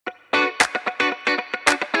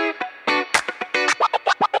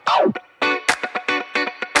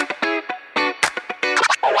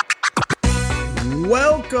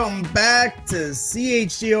Welcome back to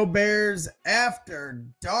CHGO Bears After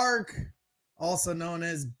Dark, also known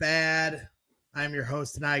as BAD. I'm your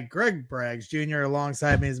host tonight, Greg Braggs Jr.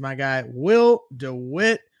 Alongside me is my guy, Will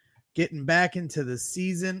DeWitt, getting back into the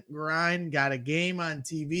season grind. Got a game on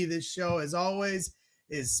TV. This show, as always,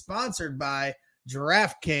 is sponsored by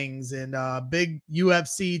DraftKings and big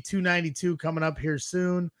UFC 292 coming up here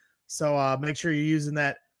soon. So make sure you're using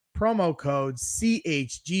that promo code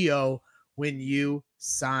CHGO when you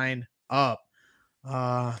sign up.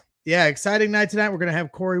 Exciting night tonight. We're going to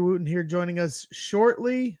have Corey Wooten here joining us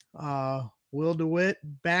shortly. Will DeWitt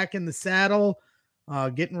back in the saddle,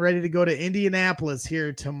 getting ready to go to Indianapolis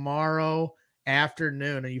here tomorrow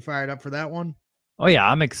afternoon. Are you fired up for that one? Oh yeah,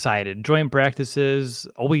 I'm excited. Joint practices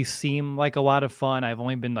always seem like a lot of fun. I've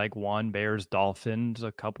only been like one Bears Dolphins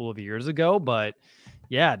a couple of years ago, but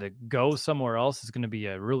yeah, to go somewhere else is going to be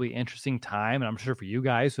a really interesting time. And I'm sure for you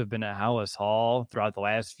guys who have been at Hallis Hall throughout the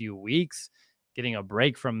last few weeks, getting a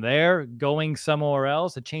break from there, going somewhere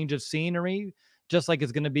else, a change of scenery, just like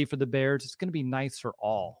it's going to be for the Bears. It's going to be nice for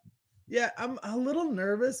all. Yeah, I'm a little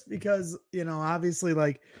nervous because, obviously,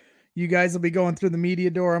 like, you guys will be going through the media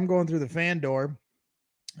door. I'm going through the fan door.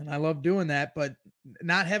 And I love doing that, but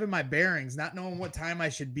not having my bearings, not knowing what time I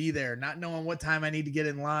should be there, not knowing what time I need to get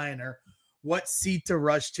in line or what seat to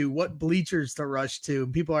rush to, what bleachers to rush to.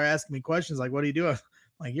 And people are asking me questions like, what do you do? I'm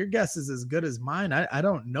like, your guess is as good as mine. I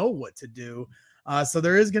don't know what to do. So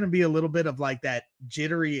there is going to be a little bit of like that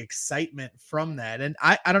jittery excitement from that. And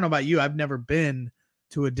I don't know about you. I've never been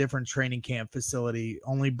to a different training camp facility,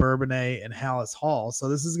 only Bourbonnais and Hallis Hall. So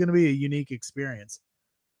this is going to be a unique experience.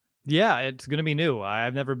 Yeah, it's going to be new.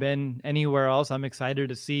 I've never been anywhere else. I'm excited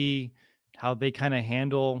to see how they kind of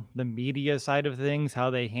handle the media side of things,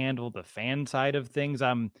 how they handle the fan side of things.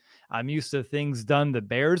 I'm used to things done the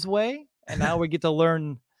Bears way, and now we get to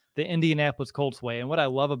learn the Indianapolis Colts way. And what I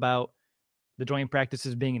love about the joint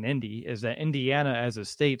practices being in Indy is that Indiana as a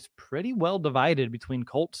state's pretty well divided between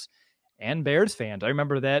Colts and Bears fans. I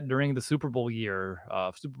remember that during the Super Bowl year,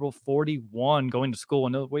 Super Bowl 41, going to school,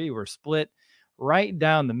 and we were split right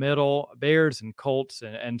down the middle, Bears and Colts.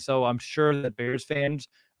 And so I'm sure that Bears fans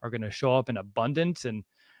are going to show up in abundance. And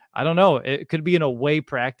I don't know, it could be an away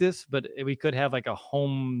practice, but we could have like a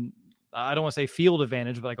home, I don't want to say field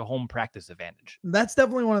advantage, but like a home practice advantage. That's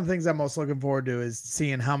definitely one of the things I'm most looking forward to is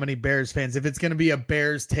seeing how many Bears fans, if it's going to be a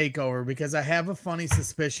Bears takeover, because I have a funny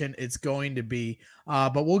suspicion it's going to be.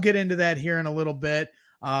 But we'll get into that here in a little bit.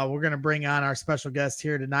 We're going to bring on our special guest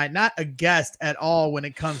here tonight. Not a guest at all when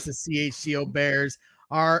it comes to CHGO Bears.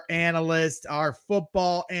 Our analyst, our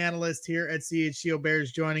football analyst here at CHGO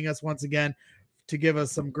Bears, joining us once again to give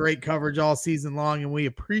us some great coverage all season long. And we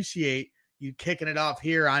appreciate you kicking it off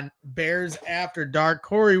here on Bears After Dark.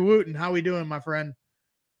 Corey Wooten, how we doing, my friend?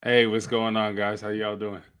 Hey, what's going on, guys? How y'all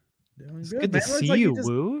doing? It's good to see you,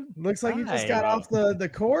 Woo. Looks like you just got off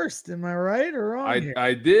the course. Am I right or wrong?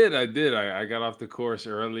 I did. I got off the course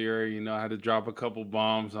earlier. I had to drop a couple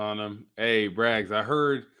bombs on them. Hey, Braggs, I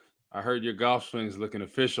heard your golf swing's looking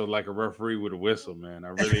official like a referee with a whistle, man. I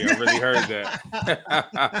really heard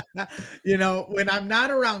that. When I'm not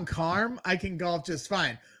around Carm, I can golf just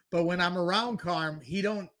fine. But when I'm around Carm, he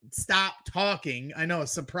don't stop talking. I know,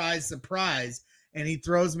 surprise, surprise. And he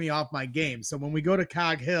throws me off my game. So when we go to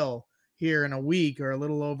Cog Hill here in a week or a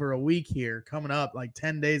little over a week here, coming up like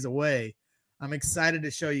 10 days away, I'm excited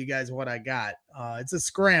to show you guys what I got. It's a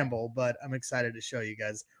scramble, but I'm excited to show you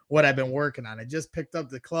guys what I've been working on. I just picked up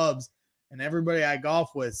the clubs, and everybody I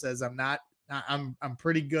golf with says I'm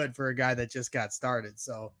pretty good for a guy that just got started.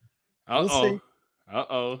 So we'll see.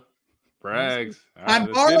 Braggs.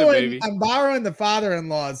 I'm borrowing the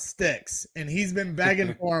father-in-law's sticks, and he's been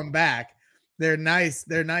begging for them back. They're nice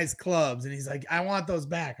clubs. And he's like, I want those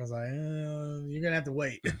back. I was like, you're going to have to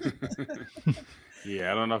wait.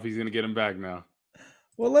 Yeah, I don't know if he's going to get them back now.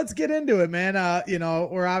 Well, let's get into it, man.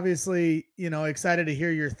 We're obviously, excited to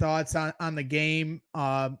hear your thoughts on the game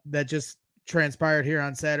that just transpired here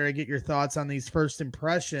on Saturday. Get your thoughts on these first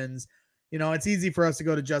impressions. It's easy for us to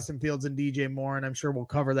go to Justin Fields and DJ Moore, and I'm sure we'll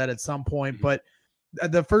cover that at some point. But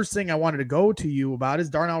the first thing I wanted to go to you about is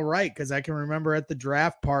Darnell Wright, because I can remember at the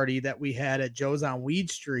draft party that we had at Joe's on Weed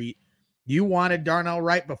Street, you wanted Darnell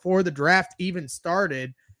Wright before the draft even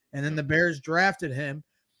started, and then the Bears drafted him.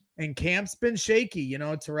 And camp's been shaky.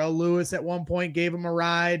 Terrell Lewis at one point gave him a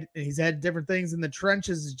ride, and he's had different things in the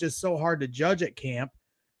trenches. It's just so hard to judge at camp.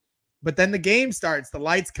 But then the game starts, the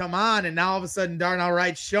lights come on, and now all of a sudden Darnell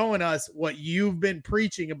Wright's showing us what you've been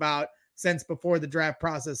preaching about since before the draft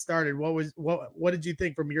process started. What did you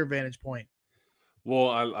think from your vantage point? Well,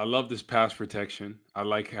 I love this pass protection. I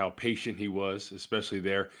like how patient he was, especially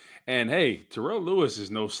there. And hey, Terrell Lewis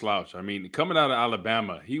is no slouch. I mean, coming out of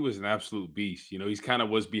Alabama, he was an absolute beast. He's kind of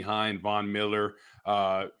was behind Von Miller,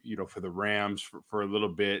 for the Rams for a little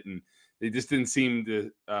bit. And they just didn't seem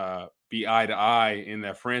to be eye to eye in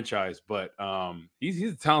that franchise. But he's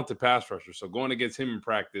a talented pass rusher. So going against him in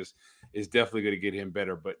practice is definitely going to get him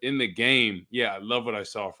better. But in the game, yeah, I love what I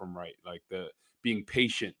saw from Wright, like the being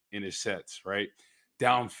patient in his sets, right?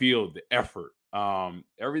 Downfield, the effort.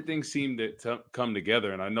 Everything seemed to come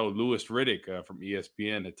together. And I know Louis Riddick from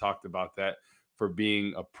ESPN had talked about that for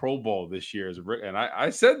being a Pro Bowl this year. And I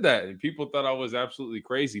said that, and people thought I was absolutely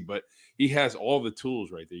crazy, but he has all the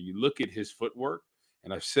tools right there. You look at his footwork,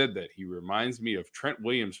 and I've said that he reminds me of Trent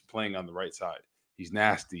Williams playing on the right side. He's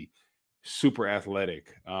nasty, super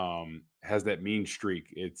athletic, has that mean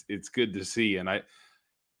streak. It's good to see. And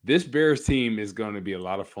this Bears team is going to be a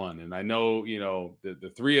lot of fun. And I know,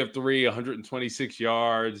 the 3 of 3, 126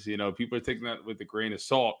 yards, people are taking that with a grain of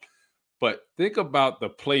salt. But think about the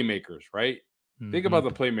playmakers, right? Think about the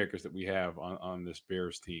playmakers that we have on this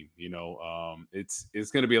Bears team. It's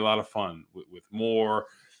going to be a lot of fun with Moore,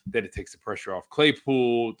 that it takes the pressure off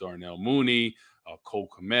Claypool, Darnell Mooney, Cole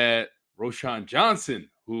Kmet, Roshan Johnson,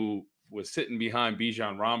 who was sitting behind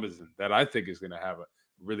Bijan Robinson, that I think is going to have a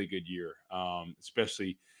really good year,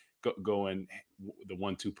 especially going the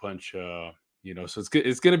 1-2 punch. So it's good.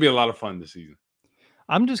 It's going to be a lot of fun this season.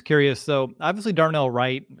 I'm just curious. So obviously Darnell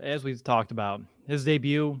Wright, as we've talked about, his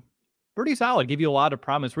debut, pretty solid, give you a lot of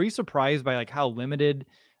promise. Were you surprised by like how limited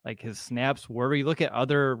like his snaps were? You look at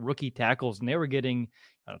other rookie tackles and they were getting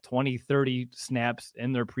 20, 30 snaps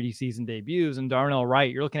in their preseason debuts. And Darnell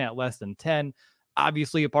Wright, you're looking at less than 10.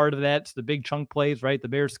 Obviously, a part of that's the big chunk plays, right? The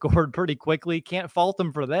Bears scored pretty quickly. Can't fault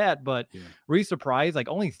them for that. But were you surprised? Like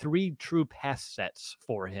only 3 true pass sets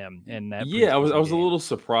for him in that. Yeah, I was a little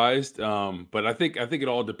surprised. But I think it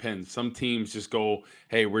all depends. Some teams just go,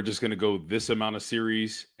 hey, we're just going to go this amount of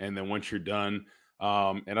series, and then once you're done.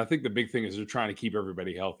 And I think the big thing is they're trying to keep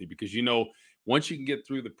everybody healthy because once you can get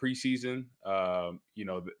through the preseason,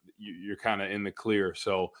 you're kind of in the clear.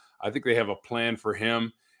 So I think they have a plan for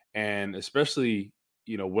him. And especially,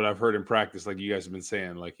 what I've heard in practice, like you guys have been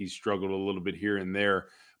saying, like he's struggled a little bit here and there.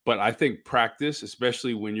 But I think practice,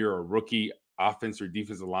 especially when you're a rookie offense or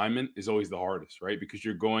defensive lineman, is always the hardest, right? Because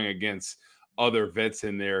you're going against other vets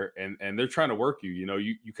in there and they're trying to work you.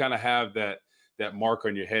 You kind of have that mark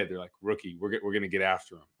on your head. They're like, rookie, we're going to get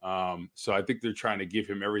after him. So I think they're trying to give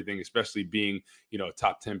him everything, especially being, a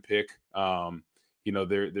top 10 pick. They're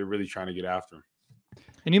really trying to get after him.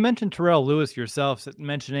 And you mentioned Terrell Lewis yourself,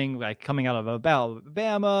 mentioning like coming out of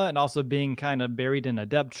Alabama and also being kind of buried in a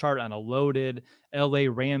depth chart on a loaded LA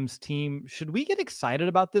Rams team. Should we get excited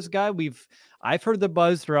about this guy? I've heard the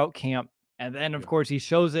buzz throughout camp. And then, of course, he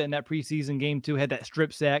shows it in that preseason game too, had that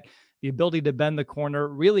strip sack, the ability to bend the corner.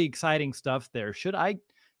 Really exciting stuff there. Should I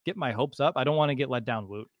get my hopes up? I don't want to get let down,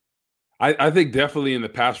 Woot. I think definitely in the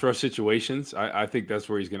pass rush situations, I think that's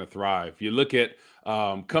where he's going to thrive. You look at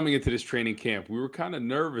coming into this training camp, we were kind of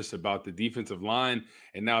nervous about the defensive line,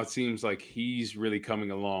 and now it seems like he's really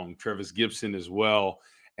coming along. Travis Gibson as well.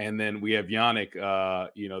 And then we have Yannick,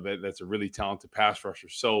 that's a really talented pass rusher.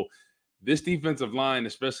 So this defensive line,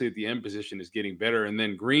 especially at the end position, is getting better. And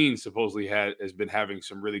then Green supposedly has been having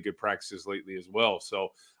some really good practices lately as well. So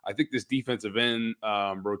I think this defensive end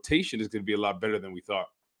rotation is going to be a lot better than we thought.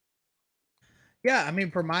 Yeah, I mean,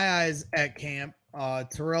 for my eyes at camp,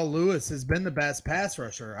 Terrell Lewis has been the best pass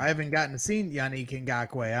rusher. I haven't gotten to see Yannick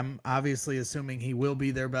Ngakoue. I'm obviously assuming he will be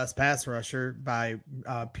their best pass rusher by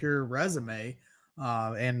pure resume,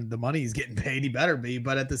 and the money he's getting paid, he better be.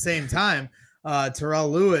 But at the same time, Terrell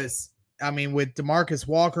Lewis, I mean, with DeMarcus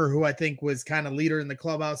Walker, who I think was kind of leader in the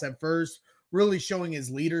clubhouse at first, really showing his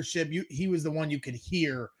leadership. He was the one you could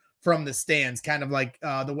hear from the stands, kind of like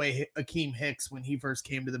the way Akeem Hicks, when he first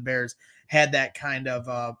came to the Bears, had that kind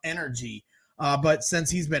of energy. But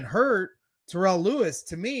since he's been hurt, Terrell Lewis,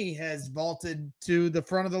 to me, has vaulted to the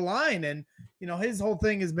front of the line. And, his whole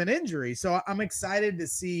thing has been injury. So I'm excited to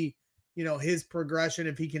see, his progression,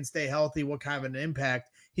 if he can stay healthy, what kind of an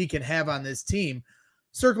impact he can have on this team.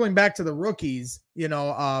 Circling back to the rookies,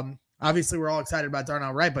 obviously we're all excited about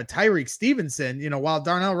Darnell Wright, but Tyreek Stevenson, while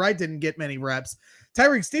Darnell Wright didn't get many reps,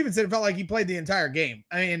 Tyreek Stevenson felt like he played the entire game.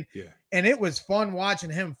 I mean, and it was fun watching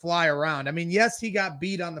him fly around. I mean, yes, he got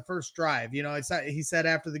beat on the first drive. He said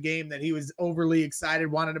after the game that he was overly excited,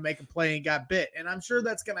 wanted to make a play, and got bit. And I'm sure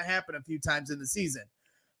that's going to happen a few times in the season.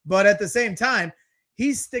 But at the same time,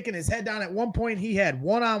 he's sticking his head down. At one point, he had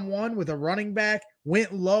one-on-one with a running back,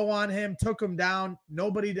 went low on him, took him down,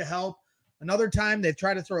 nobody to help. Another time they've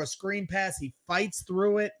tried to throw a screen pass. He fights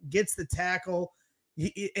through it, gets the tackle.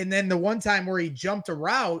 And then the one time where he jumped a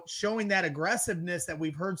route, showing that aggressiveness that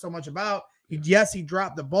we've heard so much about. Yes, he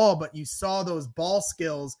dropped the ball, but you saw those ball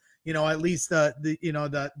skills, at least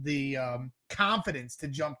the confidence to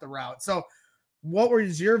jump the route. So what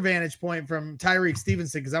was your vantage point from Tyreek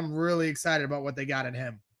Stevenson? Because I'm really excited about what they got in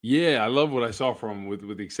him. Yeah, I love what I saw from him, with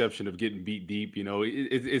the exception of getting beat deep.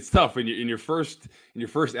 It's tough in your first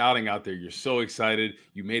outing out there. You're so excited.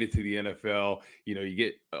 You made it to the NFL. You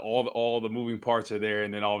get all the moving parts are there,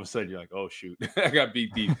 and then all of a sudden you're like, oh shoot, I got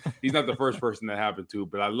beat deep. He's not the first person that happened to,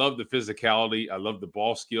 but I love the physicality. I love the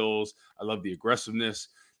ball skills. I love the aggressiveness.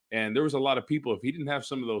 And there was a lot of people, if he didn't have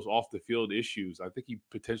some of those off the field issues, I think he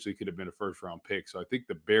potentially could have been a first round pick. So I think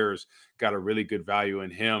the Bears got a really good value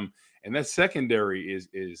in him. And that secondary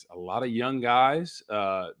is a lot of young guys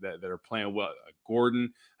that are playing well.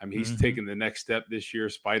 Gordon, I mean, he's taking the next step this year.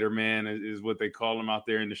 Spider-Man is what they call him out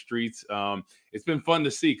there in the streets. It's been fun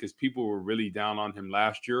to see because people were really down on him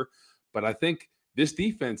last year. But I think this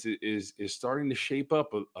defense is starting to shape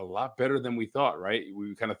up a lot better than we thought, right?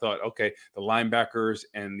 We kind of thought, okay, the linebackers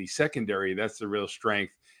and the secondary, that's the real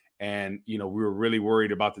strength. And, we were really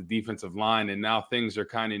worried about the defensive line. And now things are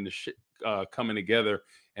kind of coming together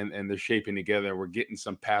and they're shaping together. We're getting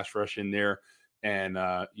some pass rush in there. And,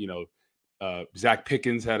 Zach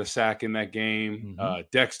Pickens had a sack in that game.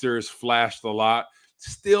 Dexter's flashed a lot.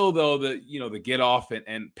 Still, though, the get off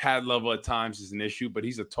and pad level at times is an issue, but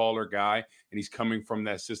he's a taller guy and he's coming from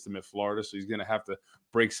that system at Florida. So he's going to have to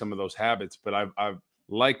break some of those habits. But I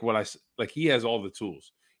like he has all the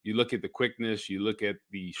tools. You look at the quickness, you look at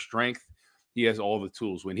the strength, he has all the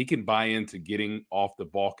tools. When he can buy into getting off the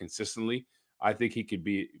ball consistently, I think he could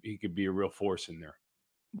be a real force in there.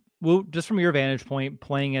 Well, just from your vantage point,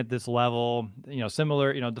 playing at this level,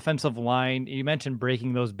 similar, defensive line, you mentioned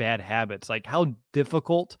breaking those bad habits. Like, how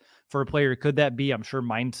difficult for a player could that be? I'm sure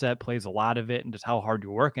mindset plays a lot of it and just how hard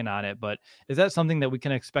you're working on it. But is that something that we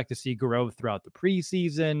can expect to see grow throughout the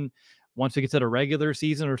preseason once we get to the regular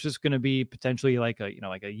season, or is this going to be potentially like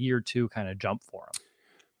a year or two kind of jump for him?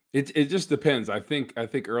 It just depends. I think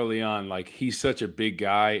early on, like, he's such a big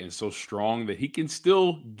guy and so strong that he can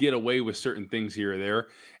still get away with certain things here or there.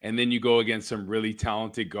 And then you go against some really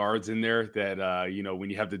talented guards in there that, when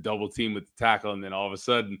you have the double team with the tackle, and then all of a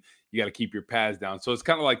sudden you got to keep your pads down. So it's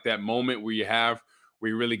kind of like that moment where you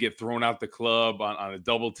really get thrown out the club on a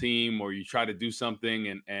double team, or you try to do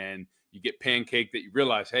something and you get pancaked that you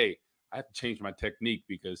realize, hey, I have to change my technique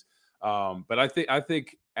because, but I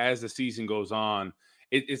think as the season goes on,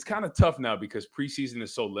 it's kind of tough now because preseason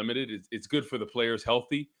is so limited. It's good for the players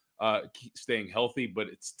staying healthy, but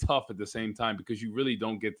it's tough at the same time because you really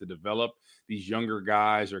don't get to develop these younger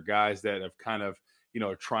guys or guys that have kind of,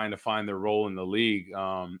 are trying to find their role in the league.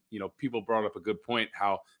 People brought up a good point,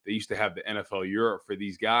 how they used to have the NFL Europe for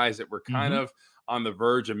these guys that were kind of on the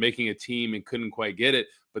verge of making a team and couldn't quite get it,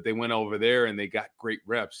 but they went over there and they got great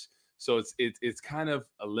reps. So it's kind of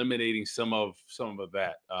eliminating some of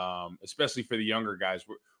that, especially for the younger guys.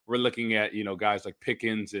 We're looking at, guys like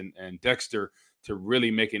Pickens and Dexter to really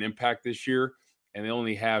make an impact this year. And they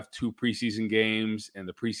only have 2 preseason games, and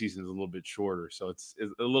the preseason is a little bit shorter. So it's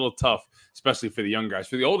a little tough, especially for the young guys.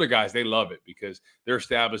 For the older guys, they love it because they're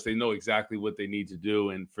established. They know exactly what they need to do.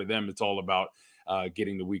 And for them, it's all about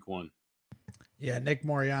getting to week 1. Yeah, Nick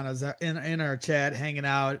Moriano's in our chat hanging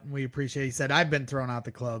out, and we appreciate. He said, "I've been thrown out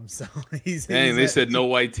the club," so they said no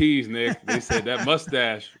white tees, Nick. They said that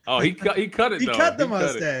mustache. Oh, he cut it. He cut the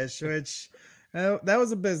mustache, which that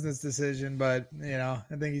was a business decision, but I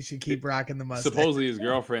think he should keep rocking the mustache. Supposedly, his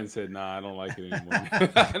girlfriend said, "Nah, I don't like it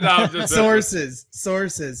anymore." No, just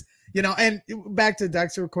sources. And back to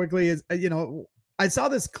Dexter quickly is I saw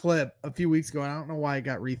this clip a few weeks ago, and I don't know why it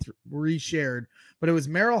got reshared, but it was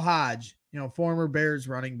Merrill Hodge, former Bears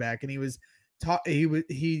running back, and he was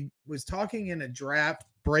talking in a draft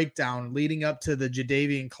breakdown leading up to the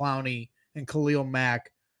Jadeveon Clowney and Khalil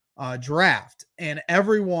Mack draft, and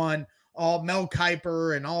everyone, all Mel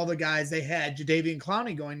Kiper and all the guys, they had Jadeveon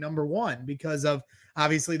Clowney going number 1 because of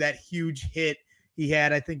obviously that huge hit he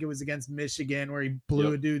had. I think it was against Michigan where he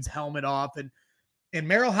blew a dude's helmet off, and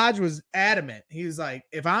Merrill Hodge was adamant. He was like,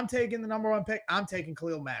 if I'm taking the number 1 pick, I'm taking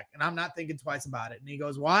Khalil Mack, and I'm not thinking twice about it. And he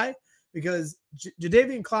goes, why? Because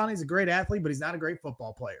Jadeveon Clowney is a great athlete, but he's not a great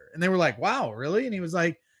football player. And they were like, wow, really? And he was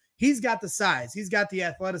like, he's got the size, he's got the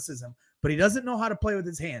athleticism, but he doesn't know how to play with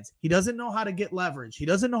his hands. He doesn't know how to get leverage. He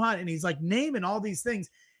doesn't know how, and he's like naming all these things.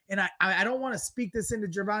 And I don't want to speak this into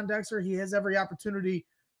Gervon Dexter. He has every opportunity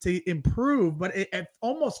to improve, but it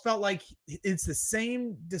almost felt like it's the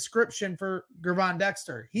same description for Gervon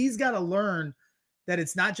Dexter. He's got to learn that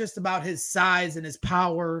it's not just about his size and his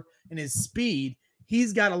power and his speed.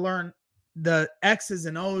 He's got to learn the X's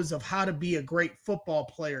and O's of how to be a great football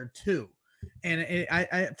player too. And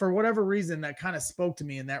I for whatever reason, that kind of spoke to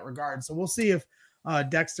me in that regard. So we'll see if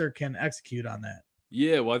Dexter can execute on that.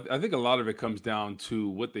 Yeah, well, I think a lot of it comes down to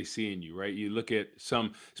what they see in you, right? You look at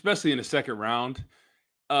some, especially in the second round.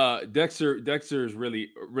 Dexter is really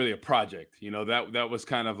a project. That was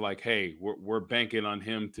kind of like, hey, we're banking on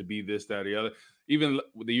him to be this, that, or the other. Even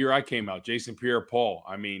the year I came out, Jason Pierre-Paul.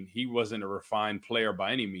 I mean, he wasn't a refined player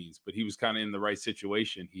by any means, but he was kind of in the right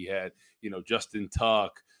situation. He had, Justin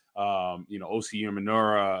Tuck, O.C.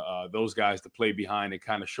 Umenara, those guys to play behind and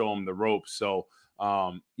kind of show him the ropes. So,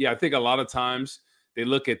 I think a lot of times they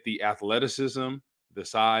look at the athleticism, the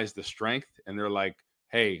size, the strength, and they're like,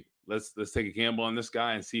 hey, let's take a gamble on this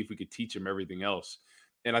guy and see if we could teach him everything else.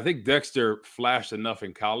 And I think Dexter flashed enough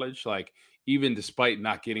in college, like even despite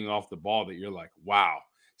not getting off the ball, that you're like, wow,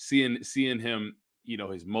 seeing him,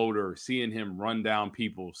 his motor, seeing him run down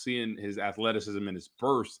people, seeing his athleticism and his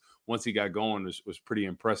burst once he got going was pretty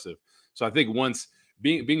impressive. So I think once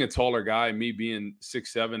being a taller guy, me being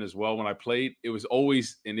 6'7" as well, when I played, it was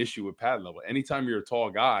always an issue with pad level. Anytime you're a tall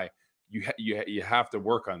guy, you have to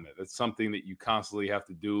work on that. That's something that you constantly have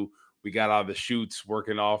to do. We got out of the chutes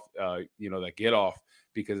working off, that get off,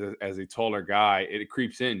 because as a taller guy, it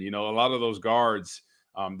creeps in. A lot of those guards,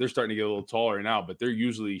 they're starting to get a little taller now, but they're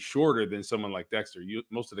usually shorter than someone like Dexter.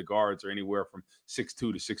 Most of the guards are anywhere from 6'2"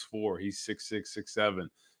 to 6'4". He's 6'6", 6'7".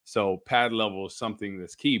 So pad level is something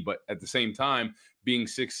that's key. But at the same time, being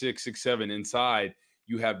 6'6", 6'7" inside,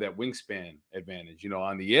 you have that wingspan advantage.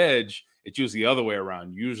 On the edge, it's usually the other way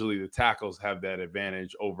around. Usually the tackles have that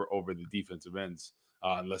advantage over the defensive ends,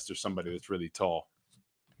 unless there's somebody that's really tall.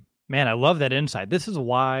 Man, I love that insight. This is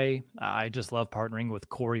why I just love partnering with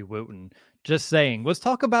Corey Wooten. Just saying, let's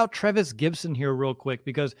talk about Trevis Gibson here real quick,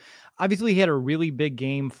 because obviously he had a really big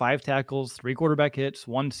game, 5 tackles, 3 quarterback hits,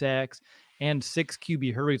 1 sack, and 6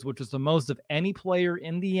 QB hurries, which is the most of any player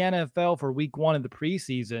in the NFL for week 1 of the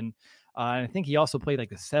preseason. And I think he also played like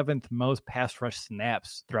the 7th most pass rush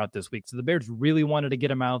snaps throughout this week. So the Bears really wanted to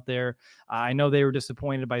get him out there. I know they were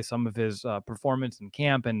disappointed by some of his performance in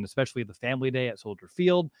camp, and especially the family day at Soldier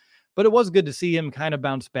Field. But it was good to see him kind of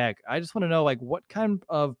bounce back. I just want to know, what kind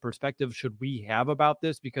of perspective should we have about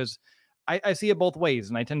this? Because I see it both ways,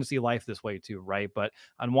 and I tend to see life this way too, right? But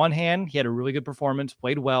on one hand, he had a really good performance,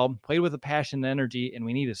 played well, played with a passion and energy, and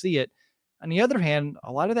we need to see it. On the other hand,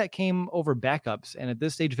 a lot of that came over backups, and at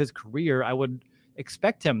this stage of his career, I would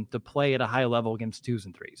expect him to play at a high level against 2s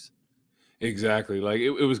and 3s. Exactly. Like it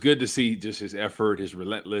was good to see just his effort, his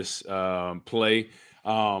relentless play.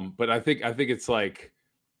 But I think it's like,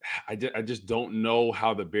 I just don't know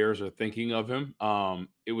how the Bears are thinking of him.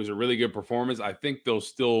 It was a really good performance. I think they'll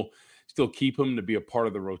still keep him to be a part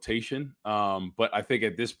of the rotation. But I think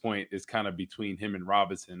at this point it's kind of between him and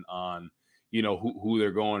Robinson on, who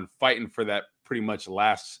they're going, fighting for that pretty much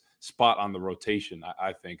last spot on the rotation,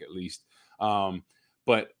 I think, at least.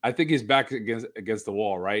 But I think he's back against the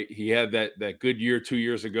wall, right? He had that good year 2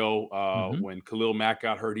 years ago when Khalil Mack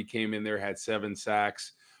got hurt. He came in there, had 7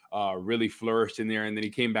 sacks, really flourished in there. And then he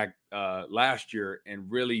came back last year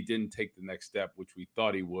and really didn't take the next step, which we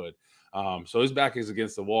thought he would. So his back is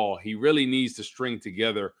against the wall. He really needs to string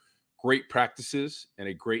together great practices and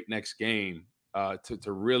a great next game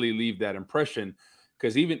to really leave that impression.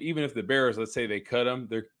 Because even if the Bears, let's say they cut him,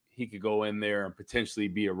 he could go in there and potentially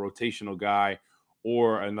be a rotational guy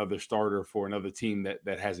or another starter for another team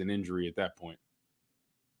that has an injury at that point.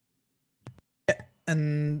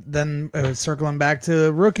 And then circling back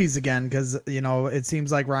to rookies again, because, it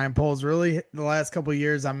seems like Ryan Poles really, the last couple of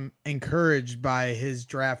years, I'm encouraged by his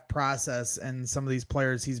draft process and some of these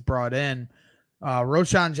players he's brought in.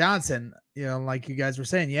 Roschon Johnson, like you guys were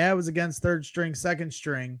saying, it was against 3rd string, 2nd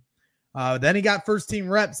string. Then he got first team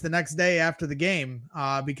reps the next day after the game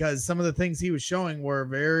because some of the things he was showing were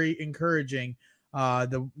very encouraging.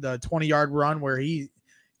 The 20-yard run where he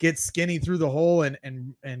gets skinny through the hole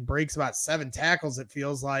and breaks about 7 tackles, it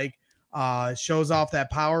feels like, shows off that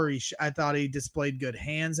power. I thought he displayed good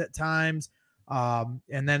hands at times.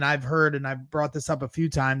 And then I've heard, and I've brought this up a few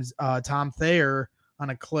times, Tom Thayer on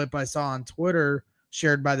a clip I saw on Twitter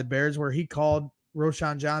shared by the Bears where he called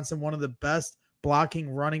Roschon Johnson one of the best blocking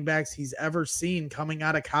running backs he's ever seen coming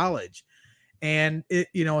out of college. And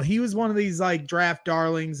he was one of these like draft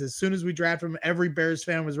darlings. As soon as we drafted him, every Bears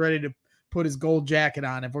fan was ready to put his gold jacket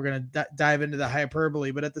on, if we're going to dive into the hyperbole.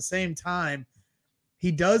 But at the same time,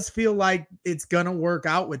 he does feel like it's going to work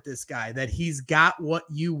out with this guy, that he's got what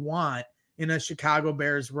you want in a Chicago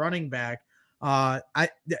Bears running back.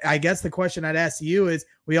 I guess the question I'd ask you is,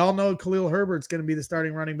 we all know Khalil Herbert's going to be the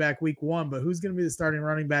starting running back week 1, but who's going to be the starting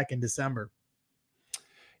running back in December?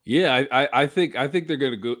 Yeah, I think they're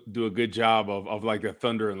going to do a good job of like the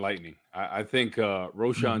thunder and lightning. I think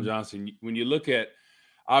Roschon Johnson. When you look at,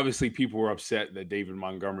 obviously, people were upset that David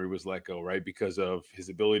Montgomery was let go, right, because of his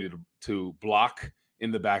ability to block in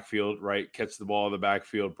the backfield, right, catch the ball in the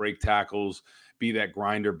backfield, break tackles, be that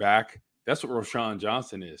grinder back. That's what Roschon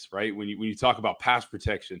Johnson is, right? When you talk about pass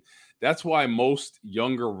protection, that's why most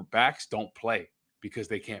younger backs don't play, because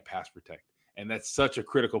they can't pass protect. And that's such a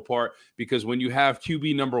critical part, because when you have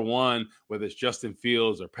QB number 1, whether it's Justin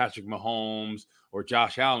Fields or Patrick Mahomes or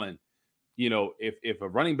Josh Allen, if a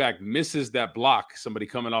running back misses that block, somebody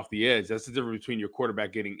coming off the edge, that's the difference between your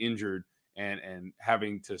quarterback getting injured and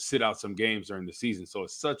having to sit out some games during the season. So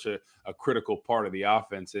it's such a critical part of the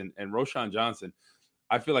offense. And Roschon Johnson,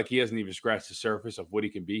 I feel like he hasn't even scratched the surface of what he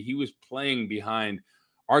can be. He was playing behind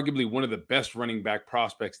arguably one of the best running back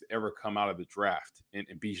prospects to ever come out of the draft in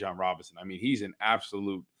Bijan Robinson. I mean, he's an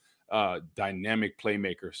absolute dynamic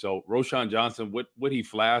playmaker. So Roschon Johnson, what he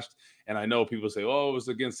flashed, and I know people say, oh, it was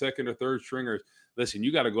against second or third stringers. Listen,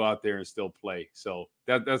 you got to go out there and still play. So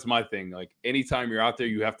that's my thing. Like, anytime you're out there,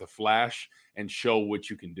 you have to flash and show what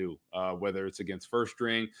you can do, whether it's against first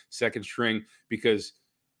string, second string, because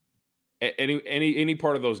any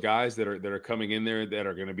part of those guys that are coming in there that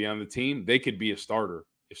are going to be on the team, they could be a starter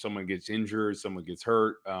if someone gets injured, someone gets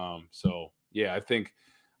hurt. So yeah, I think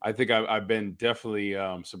I've been definitely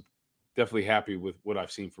definitely happy with what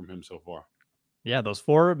I've seen from him so far. Yeah, those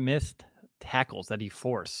 4 missed tackles that he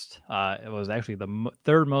forced, it was actually the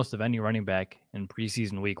third most of any running back in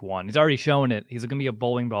preseason week 1. He's already shown it. He's going to be a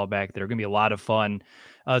bowling ball back there. Going to be a lot of fun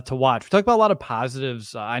to watch. We talked about a lot of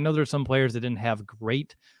positives. I know there's some players that didn't have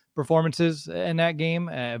great performances in that game.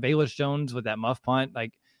 Bayless Jones with that muff punt,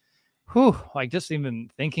 just even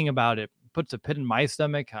thinking about it puts a pit in my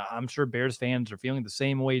stomach. I'm sure Bears fans are feeling the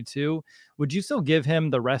same way too. Would you still give him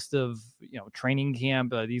the rest of training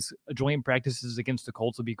camp? These joint practices against the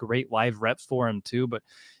Colts would be great live reps for him too. But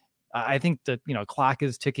I think that clock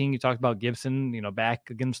is ticking. You talked about Gibson, back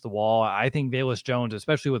against the wall. I think Bayless Jones,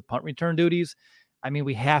 especially with punt return duties, I mean,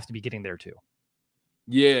 we have to be getting there too.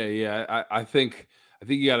 Yeah. I think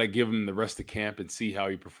you got to give him the rest of camp and see how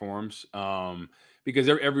he performs. Because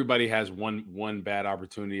everybody has one bad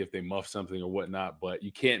opportunity if they muff something or whatnot, but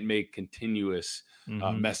you can't make continuous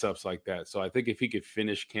mess ups like that. So I think if he could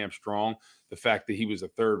finish camp strong, the fact that he was a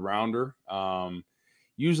third rounder,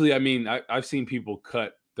 usually, I mean, I've seen people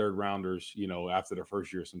cut third rounders, after their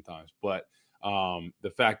first year sometimes, but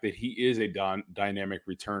the fact that he is a dynamic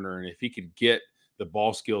returner, and if he could get the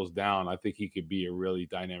ball skills down, I think he could be a really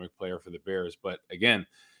dynamic player for the Bears. But again,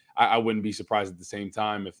 I wouldn't be surprised at the same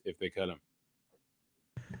time if they cut him.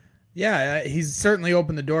 Yeah, he's certainly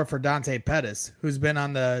opened the door for Dante Pettis, who's been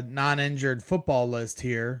on the non-injured football list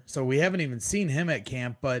here. So we haven't even seen him at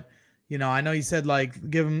camp, but I know you said let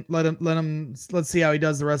him, let's see how he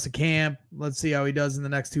does the rest of camp. Let's see how he does in the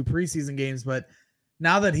next 2 preseason games. But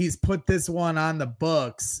now that he's put this one on the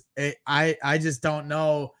books, I just don't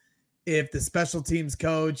know if the special teams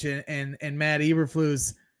coach and Matt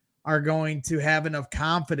Eberflus are going to have enough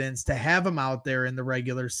confidence to have him out there in the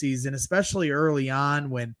regular season, especially early on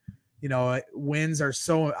when, wins are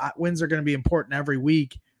going to be important every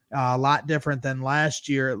week. A lot different than last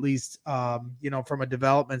year, at least, from a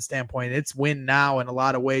development standpoint. It's win now in a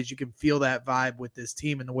lot of ways. You can feel that vibe with this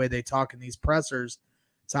team and the way they talk in these pressers.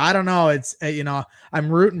 So I don't know. It's, I'm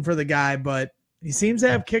rooting for the guy, but he seems to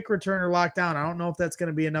have kick returner locked down. I don't know if that's going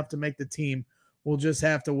to be enough to make the team. We'll just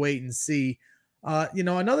have to wait and see.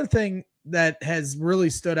 Another thing that has really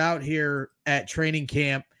stood out here at training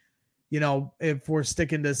camp, if we're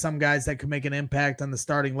sticking to some guys that could make an impact on the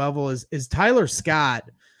starting level, is Tyler Scott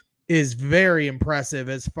is very impressive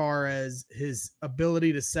as far as his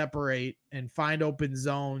ability to separate and find open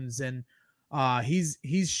zones. And he's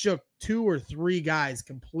shook 2 or 3 guys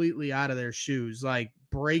completely out of their shoes, like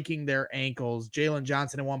breaking their ankles. Jalen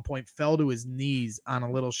Johnson at one point fell to his knees on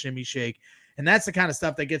a little shimmy shake. And that's the kind of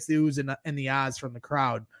stuff that gets the oohs and the ahs from the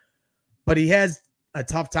crowd. But he has a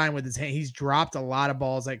tough time with his hand. He's dropped a lot of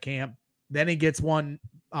balls at camp. Then he gets one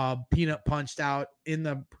peanut punched out in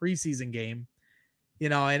the preseason game,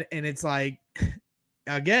 and it's like,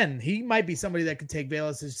 again, he might be somebody that could take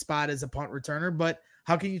Bayless's spot as a punt returner, but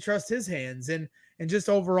how can you trust his hands? And just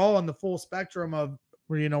overall on the full spectrum of,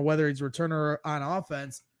 whether he's returner or on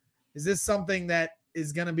offense, is this something that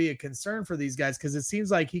is going to be a concern for these guys? Because it seems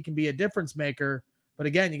like he can be a difference maker, but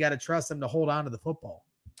again, you got to trust him to hold on to the football.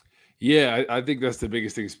 Yeah, I think that's the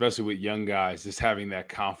biggest thing, especially with young guys, just having that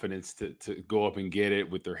confidence to go up and get it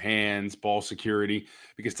with their hands, ball security.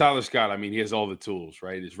 Because Tyler Scott, I mean, he has all the tools,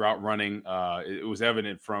 right? His route running, it was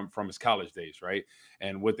evident from his college days, right?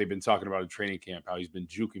 And what they've been talking about in training camp, how he's been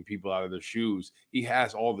juking people out of their shoes. He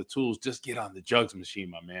has all the tools. Just get on the jugs machine,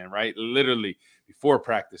 my man, right? Literally before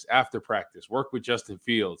practice, after practice, work with Justin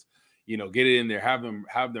Fields. Get it in there, have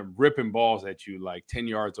them ripping balls at you like 10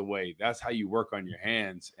 yards away. That's how you work on your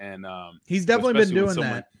hands. And he's definitely been especially when doing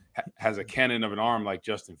someone that. has a cannon of an arm like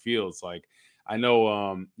Justin Fields. Like I know,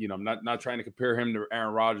 I'm not trying to compare him to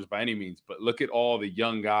Aaron Rodgers by any means, but look at all the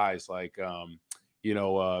young guys like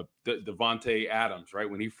Devontae Adams, right?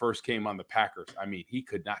 When he first came on the Packers, I mean, he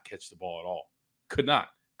could not catch the ball at all.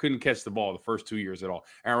 Couldn't catch the ball the first 2 years at all.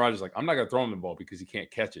 Aaron Rodgers like, I'm not going to throw him the ball because he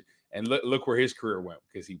can't catch it. And look where his career went,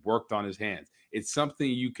 because he worked on his hands. It's something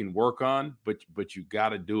you can work on, but you got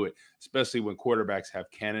to do it, especially when quarterbacks have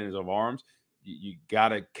cannons of arms. You got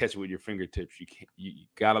to catch it with your fingertips. You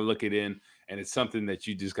got to look it in, and it's something that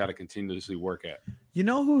you just got to continuously work at. You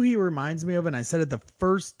know who he reminds me of? And I said it the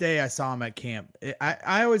first day I saw him at camp.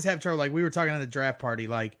 I always have trouble. Like we were talking at the draft party,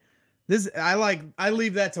 like this, I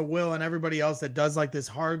leave that to Will and everybody else that does like this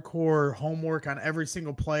hardcore homework on every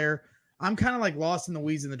single player. I'm kind of like lost in the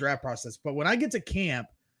weeds in the draft process. But when I get to camp,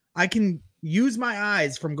 I can use my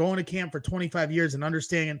eyes from going to camp for 25 years and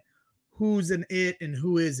understanding who's an it and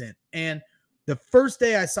who isn't. And the first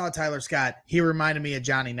day I saw Tyler Scott, he reminded me of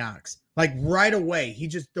Johnny Knox. Like right away,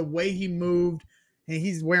 the way he moved, and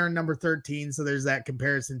he's wearing number 13. So there's that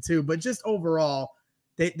comparison too. But just overall,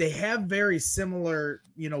 they have very similar,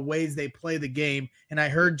 ways they play the game. And I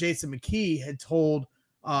heard Jason McKee had told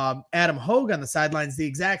Adam Hogue on the sidelines the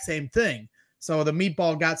exact same thing. So the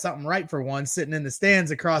meatball got something right for once, sitting in the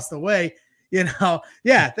stands across the way.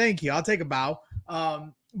 Yeah, thank you. I'll take a bow.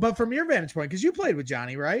 But from your vantage point, because you played with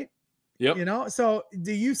Johnny, right? Yep. So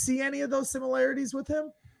do you see any of those similarities with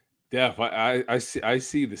him? Def, I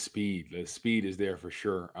see the speed. The speed is there for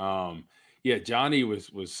sure. Yeah, Johnny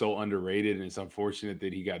was so underrated, and it's unfortunate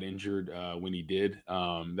that he got injured when he did.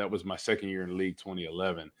 That was my second year in the league,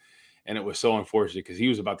 2011. And it was so unfortunate because he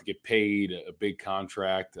was about to get paid a big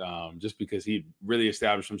contract just because he really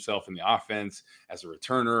established himself in the offense as a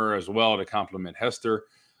returner as well to complement Hester.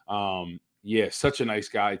 Yeah, such a nice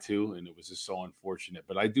guy too. And it was just so unfortunate.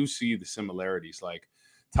 But I do see the similarities. Like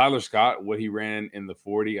Tyler Scott, what he ran in the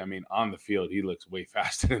 40, I mean, on the field, he looks way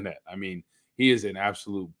faster than that. I mean, he is an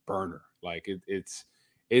absolute burner. Like it's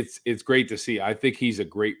great to see. I think he's a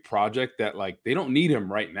great project that like they don't need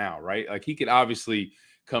him right now, right? Like he could obviously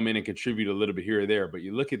come in and contribute a little bit here or there. But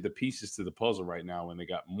you look at the pieces to the puzzle right now when they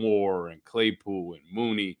got Moore and Claypool and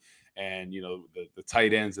Mooney and, the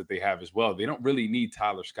tight ends that they have as well. They don't really need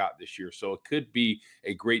Tyler Scott this year. So it could be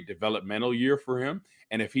a great developmental year for him.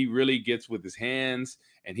 And if he really gets with his hands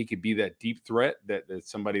and he could be that deep threat, that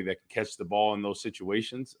somebody that can catch the ball in those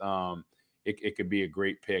situations, it could be a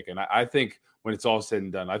great pick. And I think when it's all said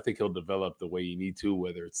and done, I think he'll develop the way you need to,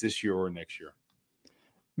 whether it's this year or next year.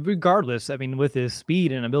 Regardless, I mean, with his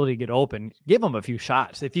speed and ability to get open, give him a few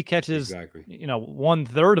shots. If he catches, Exactly.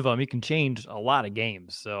 1/3 of them, he can change a lot of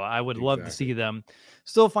games. So I would love to see them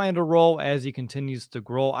still find a role as he continues to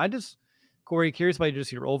grow. Corey, curious about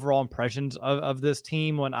just your overall impressions of this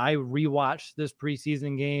team. When I rewatched this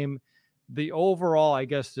preseason game, the overall, I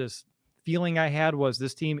guess, just feeling I had was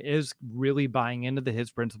this team is really buying into the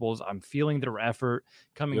his principles. I'm feeling their effort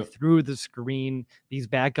coming through the screen. These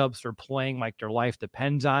backups are playing like their life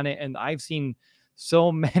depends on it. And I've seen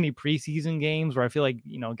so many preseason games where I feel like,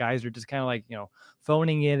 guys are just kind of like,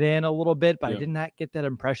 phoning it in a little bit, but I did not get that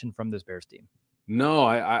impression from this Bears team. No,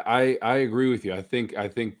 I agree with you. I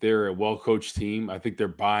think they're a well-coached team. I think they're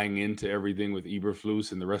buying into everything with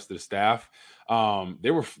Eberflus and the rest of the staff.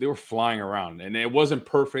 They were flying around, and it wasn't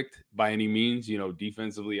perfect by any means.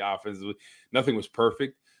 Defensively, offensively, nothing was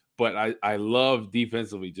perfect. But I love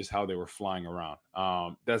defensively just how they were flying around.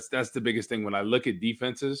 That's the biggest thing when I look at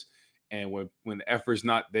defenses, and when the effort's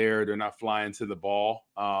not there, they're not flying to the ball.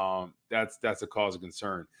 That's a cause of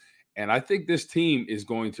concern. And I think this team is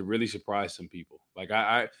going to really surprise some people. Like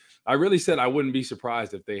I really said I wouldn't be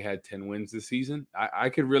surprised if they had 10 wins this season. I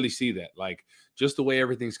could really see that. Like just the way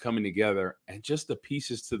everything's coming together and just the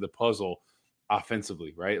pieces to the puzzle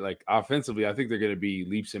offensively, right? Like offensively, I think they're going to be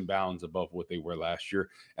leaps and bounds above what they were last year.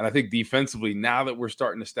 And I think defensively, now that we're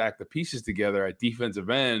starting to stack the pieces together at defensive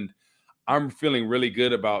end, I'm feeling really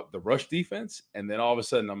good about the rush defense. And then all of a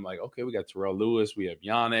sudden I'm like, okay, we got Terrell Lewis. We have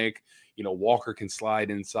Yannick, Walker can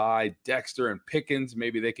slide inside, Dexter and Pickens.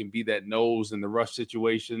 Maybe they can be that nose in the rush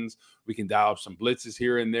situations. We can dial up some blitzes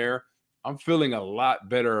here and there. I'm feeling a lot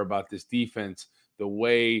better about this defense, the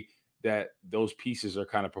way that those pieces are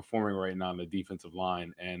kind of performing right now on the defensive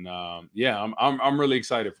line. And I'm really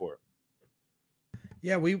excited for it.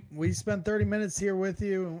 Yeah, we spent 30 minutes here with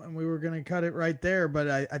you, and we were going to cut it right there, but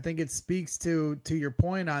I think it speaks to your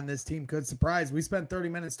point on this team could surprise. We spent 30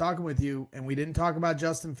 minutes talking with you, and we didn't talk about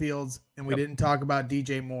Justin Fields, and we didn't talk about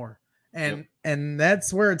DJ Moore. And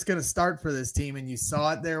that's where it's going to start for this team, and you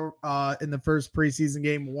saw it there in the first preseason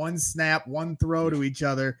game. One snap, one throw to each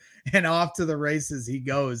other, and off to the races he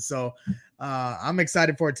goes. So I'm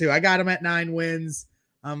excited for it too. I got him at 9 wins.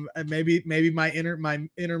 Maybe my inner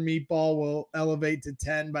meatball will elevate to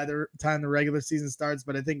 10 by the time the regular season starts,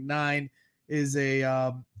 but I think 9 is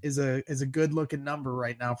a good looking number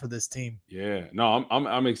right now for this team. Yeah, no,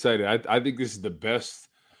 I'm excited. I think this is the best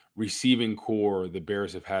receiving core the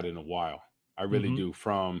Bears have had in a while. I really do.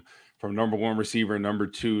 From number 1 receiver, number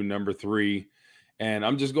 2, number 3, and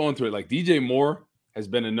I'm just going through it. Like DJ Moore has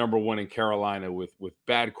been a number 1 in Carolina with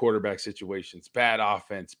bad quarterback situations, bad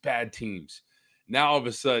offense, bad teams. Now, all of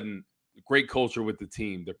a sudden, great culture with the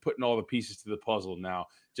team. They're putting all the pieces to the puzzle now.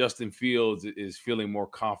 Justin Fields is feeling more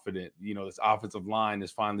confident. This offensive line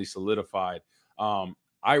is finally solidified.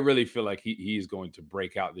 I really feel like he is going to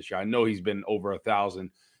break out this year. I know he's been over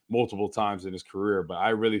 1,000 multiple times in his career, but I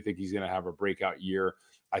really think he's going to have a breakout year.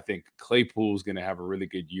 I think Claypool's going to have a really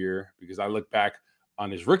good year, because I look back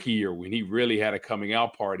on his rookie year when he really had a coming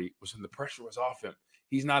out party, was when the pressure was off him.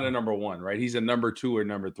 He's not a number 1, right? He's a number 2 or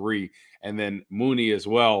number 3. And then Mooney as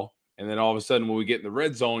well. And then all of a sudden, when we get in the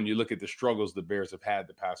red zone, you look at the struggles the Bears have had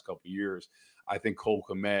the past couple of years. I think Cole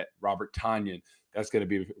Kmet, Robert Tonyan, that's going to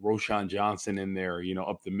be Roshan Johnson in there,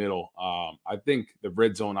 up the middle. I think the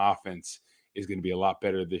red zone offense is going to be a lot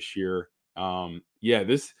better this year.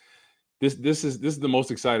 This is the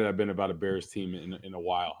most excited I've been about a Bears team in a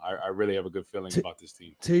while. I really have a good feeling about this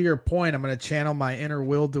team. To your point, I'm going to channel my inner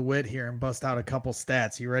Will DeWitt here and bust out a couple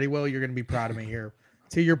stats. You ready, Will? You're going to be proud of me here.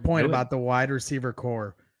 To your point about the wide receiver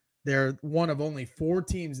core, they're one of only 4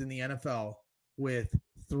 teams in the NFL with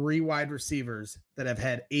 3 wide receivers that have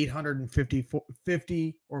had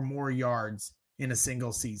 850 or more yards in a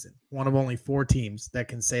single season. One of only 4 teams that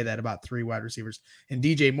can say that about 3 wide receivers. And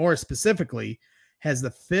DJ Moore specifically has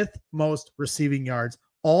the 5th most receiving yards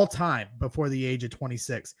all time before the age of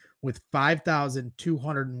 26, with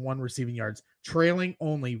 5,201 receiving yards, trailing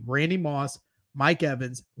only Randy Moss, Mike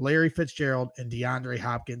Evans, Larry Fitzgerald, and DeAndre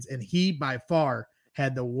Hopkins. And he by far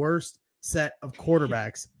had the worst set of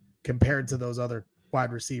quarterbacks compared to those other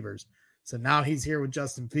wide receivers. So now he's here with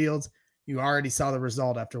Justin Fields. You already saw the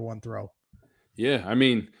result after one throw. Yeah, I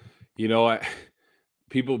mean,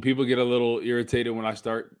 people get a little irritated when I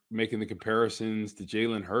start making the comparisons to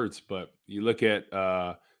Jalen Hurts, but you look at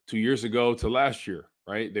 2 years ago to last year,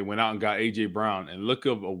 right? They went out and got A.J. Brown, and look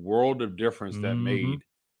of a world of difference that made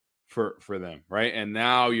for them, right? And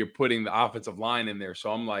now you're putting the offensive line in there. So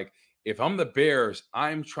I'm like, if I'm the Bears,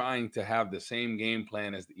 I'm trying to have the same game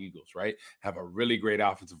plan as the Eagles, right? Have a really great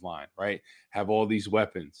offensive line, right? Have all these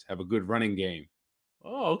weapons, have a good running game.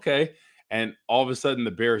 Oh, okay. And all of a sudden, the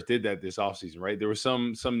Bears did that this offseason, right? There were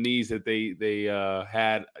some needs that they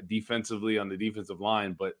had defensively on the defensive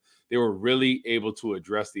line, but they were really able to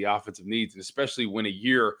address the offensive needs, and especially when a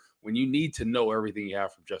year when you need to know everything you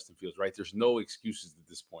have from Justin Fields, right? There's no excuses at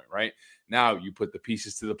this point, right? Now you put the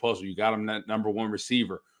pieces to the puzzle. You got him that number 1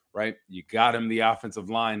 receiver, right? You got him the offensive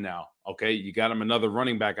line now, okay? You got him another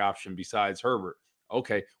running back option besides Herbert.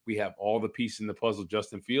 Okay, we have all the pieces in the puzzle.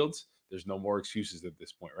 Justin Fields, there's no more excuses at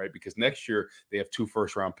this point, right? Because next year they have 2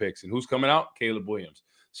 first-round picks. And who's coming out? Caleb Williams.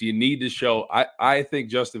 So you need to show – I think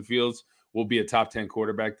Justin Fields will be a top 10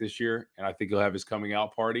 quarterback this year, and I think he'll have his coming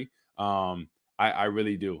out party. I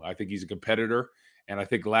really do. I think he's a competitor, and I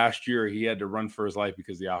think last year he had to run for his life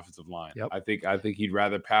because of the offensive line. Yep. I think he'd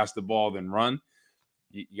rather pass the ball than run.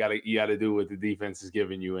 You got to do what the defense is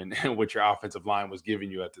giving you and what your offensive line was giving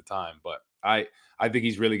you at the time. But I think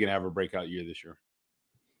he's really going to have a breakout year this year.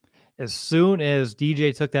 As soon as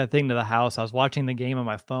DJ took that thing to the house, I was watching the game on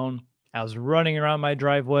my phone. I was running around my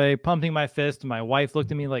driveway, pumping my fist. And my wife looked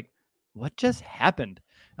at me like, what just happened?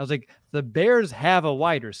 I was like, the Bears have a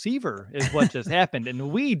wide receiver is what just happened.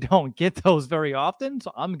 And we don't get those very often.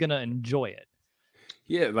 So I'm going to enjoy it.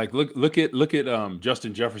 Yeah. Like look at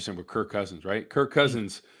Justin Jefferson with Kirk Cousins, right? Kirk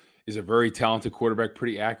Cousins is a very talented quarterback,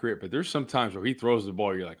 pretty accurate, but there's some times where he throws the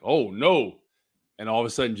ball. You're like, oh no. And all of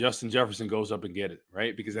a sudden, Justin Jefferson goes up and get it,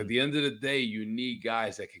 right? Because at the end of the day, you need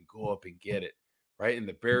guys that can go up and get it, right? And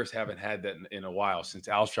the Bears haven't had that in a while since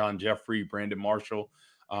Alshon Jeffrey, Brandon Marshall.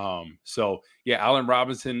 Allen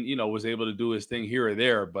Robinson, was able to do his thing here or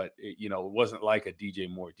there, but it wasn't like a DJ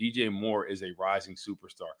Moore. DJ Moore is a rising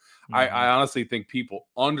superstar. I honestly think people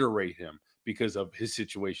underrate him because of his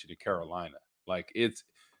situation in Carolina. Like it's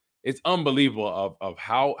unbelievable of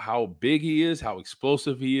how big he is, how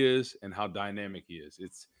explosive he is, and how dynamic he is.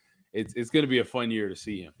 It's going to be a fun year to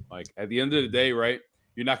see him. Like at the end of the day, right?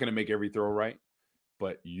 You're not going to make every throw right,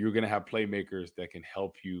 but you're going to have playmakers that can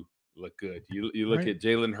help you look good. You look at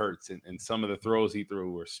Jalen Hurts and some of the throws he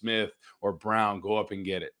threw, or Smith or Brown go up and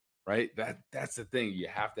get it. Right? That's the thing. You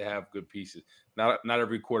have to have good pieces. Not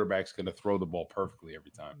every quarterback's going to throw the ball perfectly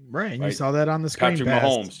every time. Right. And you saw that on the screen. Patrick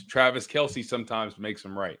Mahomes, Travis Kelce sometimes makes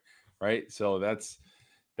them right. Right. So that's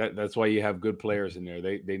why you have good players in there.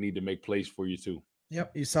 They need to make plays for you too.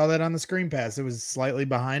 Yep. You saw that on the screen pass. It was slightly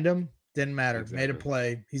behind him. Didn't matter. Exactly. Made a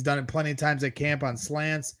play. He's done it plenty of times at camp on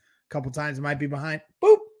slants. A couple times might be behind.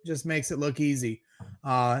 Boop. Just makes it look easy.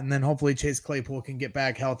 And then hopefully Chase Claypool can get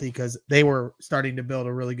back healthy, because they were starting to build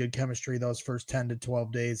a really good chemistry those first 10 to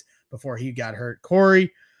 12 days before he got hurt.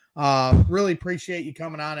 Corey, really appreciate you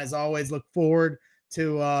coming on. As always, look forward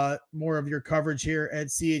to more of your coverage here at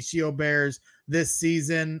CHGO Bears this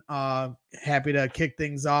season. Happy to kick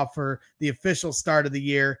things off for the official start of the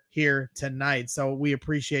year here tonight. So we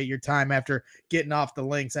appreciate your time after getting off the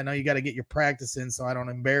links. I know you got to get your practice in, so I don't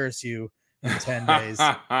embarrass you in 10 days.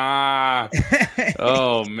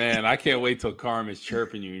 Oh man, I can't wait till Carmen's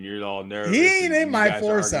chirping you and you're all nervous. He ain't in my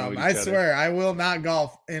foursome. I swear, I will not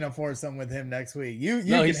golf in a foursome with him next week.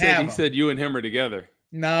 He said you and him are together.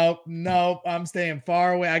 No, I'm staying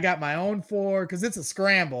far away. I got my own four, because it's a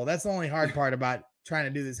scramble. That's the only hard part about trying to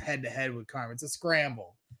do this head to head with Carmen. It's a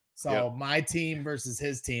scramble. So My team versus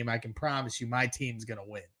his team, I can promise you my team's gonna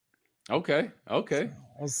win. Okay. So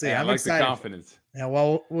we'll see. Yeah, I'm like excited. The confidence. Yeah,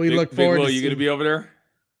 well, we look forward Big Will, to you going to be over there?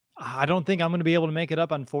 I don't think I'm going to be able to make it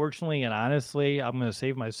up, unfortunately. And honestly, I'm going to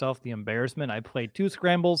save myself the embarrassment. I played 2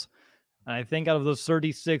 scrambles, and I think out of those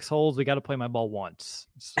 36 holes, we got to play my ball once.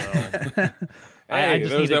 So I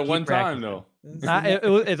just need that one time, though.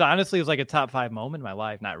 It honestly was like a top 5 moment in my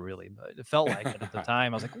life. Not really, but it felt like it at the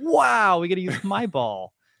time. I was like, wow, we got to use my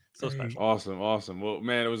ball. So special. Awesome. Well,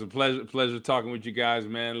 man, it was a pleasure talking with you guys,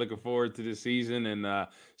 man. Looking forward to this season and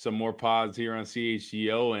some more pods here on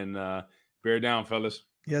CHGO, and bear down, fellas.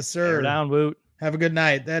 Yes, sir. Bear down, Woot. Have a good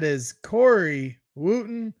night. That is Corey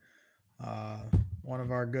Wooten, one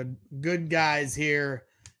of our good guys here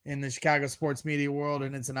in the Chicago sports media world,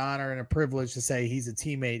 and it's an honor and a privilege to say he's a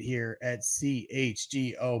teammate here at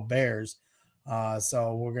CHGO Bears.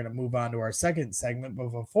 So we're going to move on to our second segment, but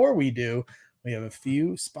before we do, we have a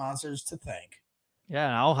few sponsors to thank. Yeah,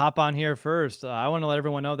 and I'll hop on here first. I want to let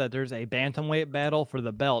everyone know that there's a bantamweight battle for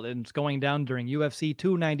the belt, and it's going down during UFC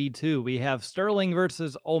 292. We have Sterling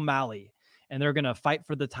versus O'Malley, and they're going to fight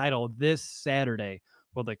for the title this Saturday.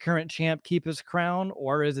 Will the current champ keep his crown,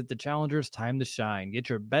 or is it the challenger's time to shine? Get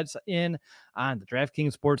your bets in on the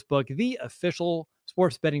DraftKings Sportsbook, the official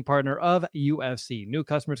sports betting partner of UFC. New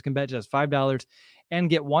customers can bet just $5 and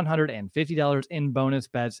get $150 in bonus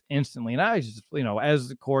bets instantly. And I was just,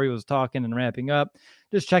 as Corey was talking and wrapping up,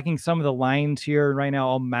 just checking some of the lines here right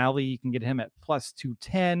now. O'Malley, you can get him at plus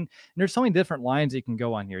 210. And there's so many different lines you can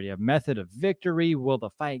go on here. You have method of victory. Will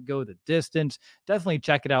the fight go the distance? Definitely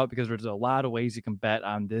check it out, because there's a lot of ways you can bet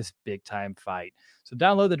on this big time fight. So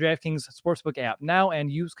download the DraftKings Sportsbook app now and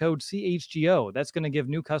use code CHGO. That's going to give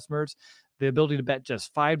new customers the ability to bet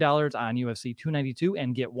just $5 on UFC 292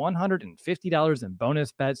 and get $150 in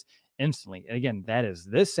bonus bets instantly. And again, that is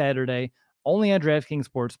this Saturday, only on DraftKings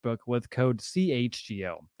Sportsbook with code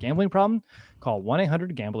CHGO. Gambling problem? Call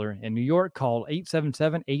 1-800-GAMBLER. In New York, call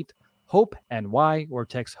 877-8-HOPE-NY or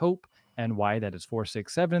text HOPE-NY. That is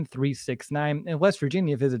 467-369. In West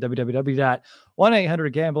Virginia, visit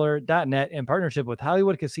www.1800gambler.net in partnership with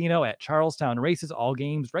Hollywood Casino at Charlestown Races. All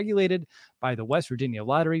games regulated by the West Virginia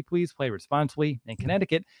Lottery. Please play responsibly. In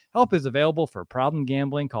Connecticut, help is available for problem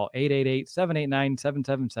gambling. Call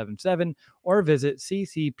 888-789-7777 or visit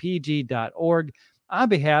ccpg.org. On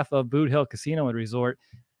behalf of Boot Hill Casino and Resort,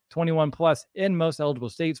 21 plus in most eligible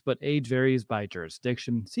states, but age varies by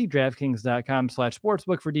jurisdiction. See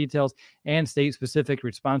DraftKings.com/sportsbook for details and state-specific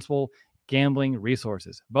responsible gambling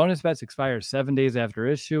resources. Bonus bets expire 7 days after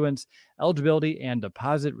issuance. Eligibility and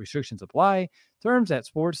deposit restrictions apply. Terms at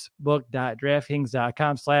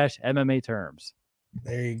sportsbook.draftkings.com/MMA terms.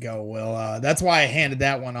 There you go, Will. That's why I handed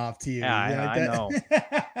that one off to you. Yeah, I know.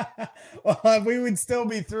 Well, we would still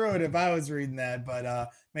be through it if I was reading that, but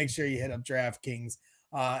make sure you hit up DraftKings.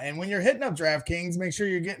 And when you're hitting up DraftKings, make sure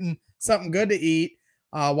you're getting something good to eat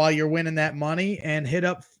while you're winning that money, and hit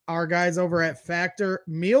up our guys over at Factor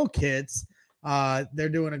Meal Kits. They're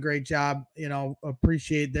doing a great job.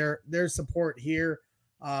 Appreciate their support here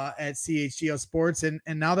at CHGO Sports. And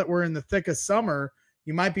now that we're in the thick of summer,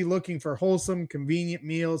 You might be looking for wholesome, convenient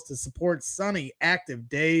meals to support sunny, active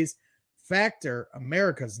days. Factor,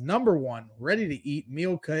 America's #1 ready-to-eat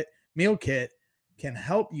meal kit, can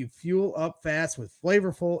help you fuel up fast with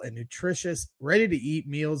flavorful and nutritious ready-to-eat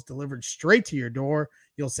meals delivered straight to your door.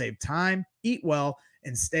 You'll save time, eat well,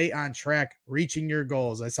 and stay on track reaching your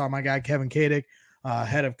goals. I saw my guy Kevin Kadick,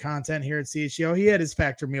 head of content here at CHGO. He had his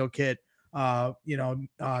Factor meal kit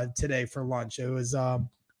today for lunch.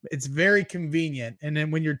 It's very convenient. And then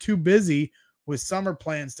when you're too busy with summer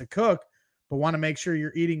plans to cook, but want to make sure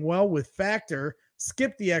you're eating well with Factor,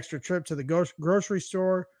 skip the extra trip to the grocery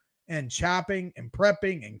store and chopping and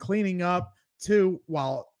prepping and cleaning up too,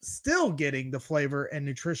 while still getting the flavor and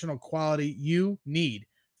nutritional quality you need.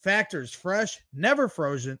 Factor's fresh, never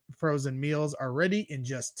frozen meals are ready in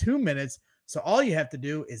just 2 minutes. So all you have to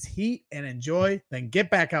do is heat and enjoy, then get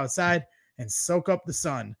back outside and soak up the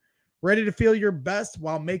sun. Ready to feel your best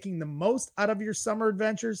while making the most out of your summer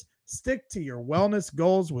adventures? Stick to your wellness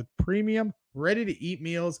goals with premium, ready-to-eat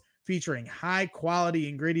meals featuring high-quality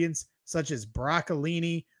ingredients such as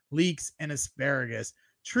broccolini, leeks, and asparagus.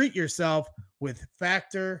 Treat yourself with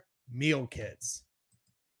Factor meal kits.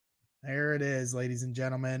 There it is, ladies and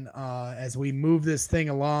gentlemen. As we move this thing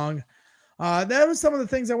along, that was some of the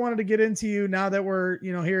things I wanted to get into now that we're,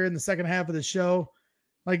 here in the second half of the show.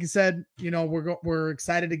 Like you said, we're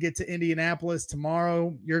excited to get to Indianapolis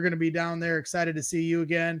tomorrow. You're going to be down there, excited to see you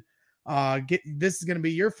again. This is going to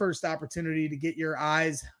be your first opportunity to get your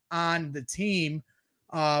eyes on the team.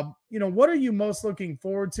 What are you most looking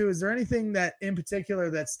forward to? Is there anything that in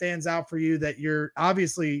particular that stands out for you that you're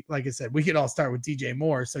obviously, like I said, we could all start with DJ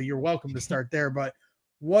Moore, so you're welcome to start there, but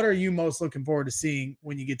what are you most looking forward to seeing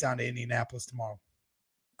when you get down to Indianapolis tomorrow?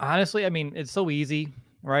 Honestly, it's so easy,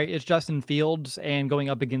 right? It's Justin Fields and going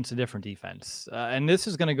up against a different defense. And this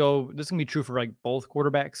is going to be true for like both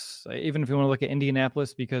quarterbacks, even if you want to look at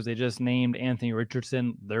Indianapolis, because they just named Anthony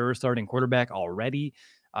Richardson their starting quarterback already.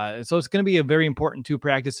 So it's going to be a very important 2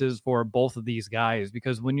 practices for both of these guys,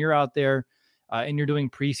 because when you're out there and you're doing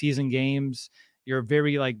preseason games, you're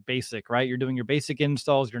very basic, right? You're doing your basic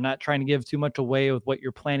installs. You're not trying to give too much away with what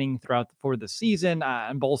you're planning for the season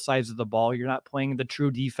on both sides of the ball. You're not playing the true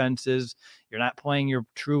defenses. You're not playing your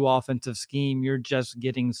true offensive scheme. You're just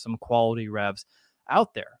getting some quality reps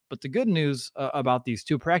out there. But the good news about these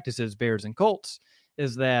 2 practices, Bears and Colts,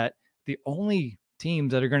 is that the only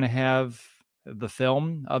teams that are going to have the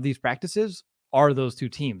film of these practices are those 2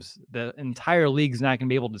 teams. The entire league's not going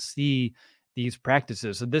to be able to see these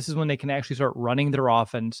practices. So this is when they can actually start running their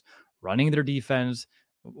offense, running their defense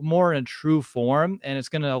more in true form. And it's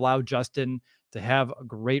going to allow Justin to have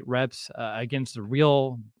great reps against the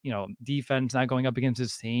real, defense, not going up against the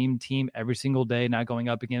same team every single day, not going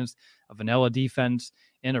up against a vanilla defense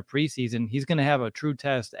in a preseason. He's going to have a true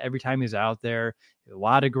test every time he's out there. A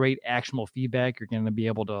lot of great actionable feedback. You're going to be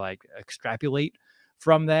able to extrapolate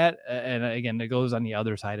from that. And again, it goes on the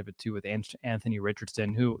other side of it too with Anthony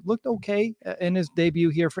Richardson, who looked okay in his debut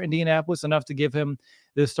here for Indianapolis, enough to give him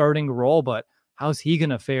this starting role. But how's he going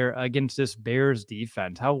to fare against this Bears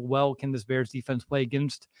defense? How well can this Bears defense play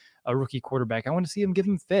against a rookie quarterback? I want to see him give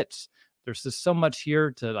him fits. There's just so much here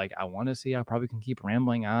to I want to see. I probably can keep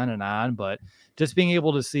rambling on, but just being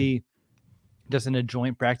able to see just in a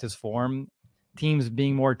joint practice form, teams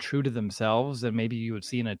being more true to themselves than maybe you would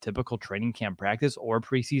see in a typical training camp practice or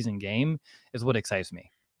preseason game is what excites me.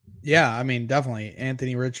 Yeah, definitely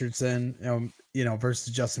Anthony Richardson,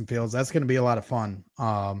 versus Justin Fields. That's going to be a lot of fun.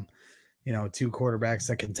 2 quarterbacks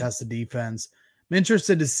that can test the defense. I'm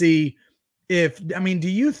interested to see do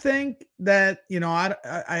you think that,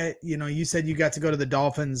 you said you got to go to the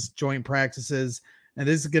Dolphins joint practices, and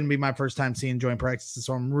this is going to be my first time seeing joint practices.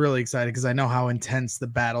 So I'm really excited because I know how intense the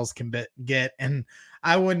battles can get. And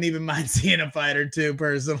I wouldn't even mind seeing a fight or 2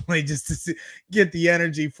 personally, just to get the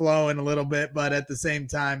energy flowing a little bit. But at the same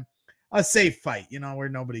time, a safe fight, where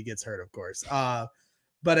nobody gets hurt, of course.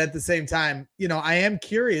 But at the same time, I am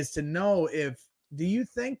curious to know do you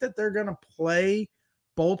think that they're going to play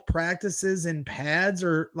both practices in pads,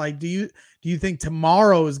 or do you think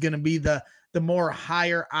tomorrow is going to be the more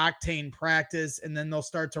higher octane practice, and then they'll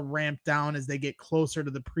start to ramp down as they get closer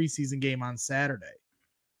to the preseason game on Saturday?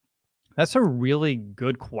 That's a really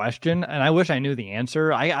good question, and I wish I knew the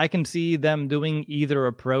answer. I can see them doing either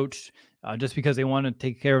approach just because they want to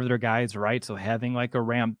take care of their guys, right? So having a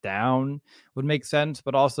ramp down would make sense,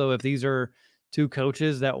 but also if these are 2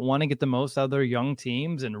 coaches that want to get the most out of their young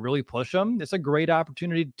teams and really push them, it's a great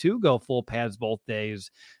opportunity to go full pads both days.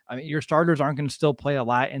 Your starters aren't going to still play a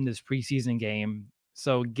lot in this preseason game.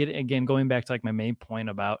 So going back to my main point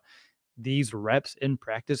about these reps in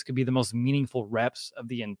practice could be the most meaningful reps of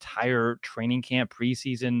the entire training camp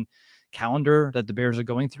preseason calendar that the Bears are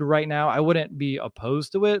going through right now, I wouldn't be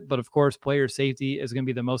opposed to it. But of course, player safety is going to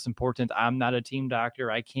be the most important. I'm not a team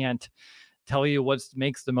doctor. I can't tell you what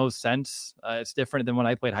makes the most sense. It's different than when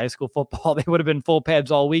I played high school football. They would have been full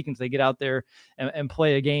pads all week until they get out there and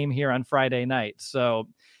play a game here on Friday night. So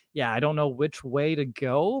yeah, I don't know which way to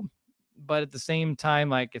go. But at the same time,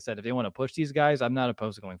 like I said, if they want to push these guys, I'm not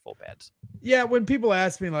opposed to going full pads. Yeah, when people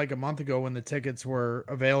asked me like a month ago when the tickets were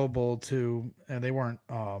available to, and they weren't,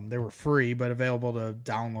 they were free, but available to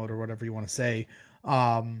download or whatever you want to say.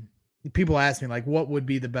 People asked me like, what would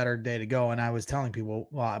be the better day to go? And I was telling people,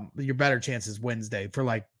 well, your better chance is Wednesday for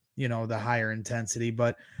like, you know, the higher intensity.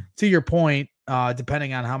 But to your point,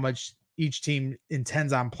 depending on how much each team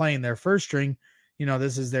intends on playing their first string, you know,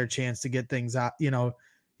 this is their chance to get things out,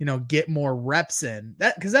 get more reps in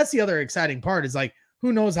that. Cause that's the other exciting part is like,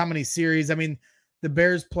 who knows how many series? I mean, the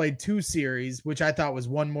Bears played 2 series, which I thought was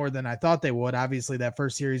one more than I thought they would. Obviously that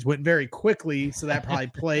first series went very quickly. So that probably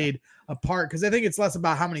played a part. Cause I think it's less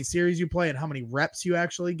about how many series you play and how many reps you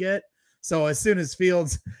actually get. So as soon as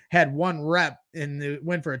Fields had 1 rep and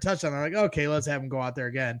went for a touchdown, they're like, okay, let's have him go out there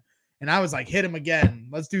again. And I was like, hit him again.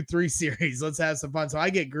 Let's do 3 series. Let's have some fun. So I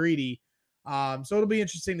get greedy. So it'll be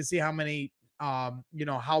interesting to see how many,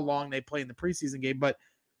 how long they play in the preseason game, but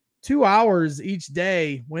 2 hours each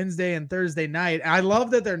day, Wednesday and Thursday night. I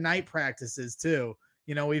love that they're night practices too.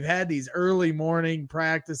 You know, we've had these early morning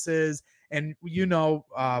practices and,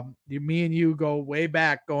 me and you go way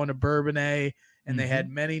back going to Bourbonnais and they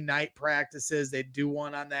had many night practices. They'd do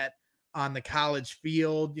one on the college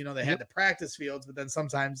field. You know, they had the practice fields, but then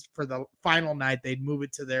sometimes for the final night, they'd move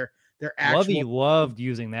it to their actual. Lovey loved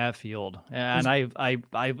using that field, and I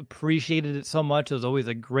appreciated it so much. It was always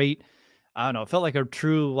a great, I don't know, it felt like a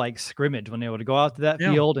true like scrimmage when they would go out to that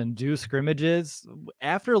field and do scrimmages.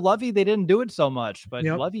 After Lovey, they didn't do it so much, but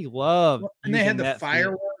Lovey loved. And they had the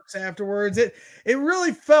fireworks afterwards. It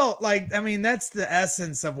really felt like, I mean, that's the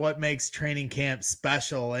essence of what makes training camp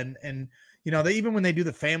special. And they, even when they do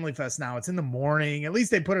the Family Fest now, it's in the morning. At least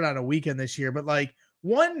they put it on a weekend this year, but like,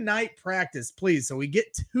 1 night practice, please. So we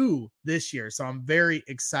get 2 this year. So I'm very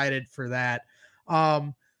excited for that.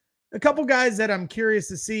 A couple guys that I'm curious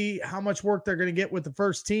to see how much work they're going to get with the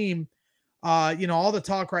first team. All the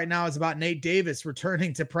talk right now is about Nate Davis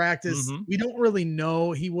returning to practice. We don't really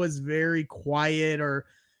know. He was very quiet or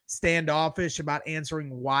standoffish about answering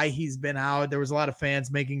why he's been out. There was a lot of fans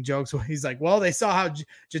making jokes where he's like, well, they saw how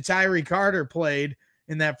Ja'Tyre Carter played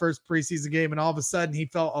in that first preseason game, and all of a sudden he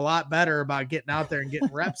felt a lot better about getting out there and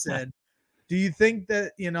getting reps in. Do you think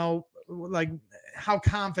that, like, how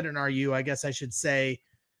confident are you, I guess I should say,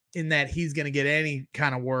 in that he's going to get any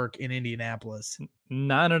kind of work in Indianapolis?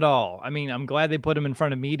 None at all. I mean, I'm glad they put him in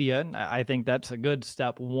front of media. I think that's a good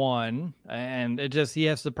step 1. And he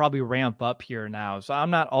has to probably ramp up here now. So I'm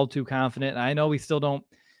not all too confident. I know we still don't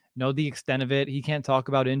know the extent of it. He can't talk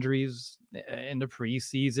about injuries in the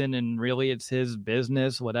preseason, and really it's his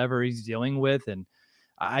business, whatever he's dealing with. And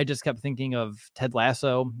I just kept thinking of Ted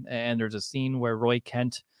Lasso, and there's a scene where Roy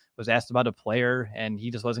Kent was asked about a player and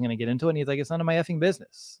he just wasn't going to get into it. And he's like, it's none of my effing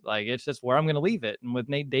business. Like, it's just where I'm going to leave it. And with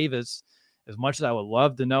Nate Davis, as much as I would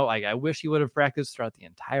love to know, like, I wish he would have practiced throughout the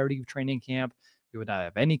entirety of training camp. We would not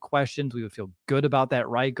have any questions. We would feel good about that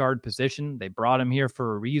right guard position. They brought him here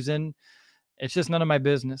for a reason. It's just none of my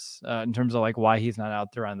business in terms of like why he's not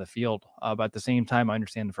out there on the field. But at the same time, I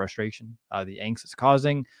understand the frustration, the angst it's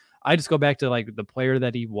causing. I just go back to like the player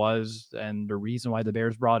that he was and the reason why the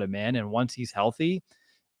Bears brought him in. And once he's healthy,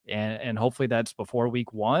 and hopefully that's before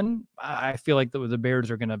week 1, I feel like the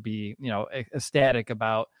Bears are going to be, ecstatic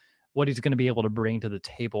about what he's going to be able to bring to the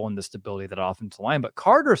table and the stability of that offensive line. But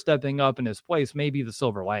Carter stepping up in his place may be the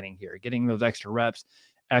silver lining here, getting those extra reps,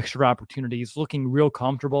 extra opportunities, looking real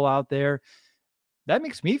comfortable out there. That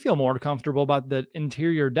makes me feel more comfortable about the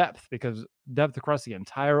interior depth, because depth across the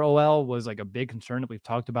entire OL was like a big concern that we've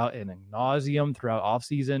talked about in nauseum throughout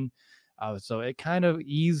offseason. So it kind of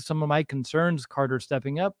eased some of my concerns, Carter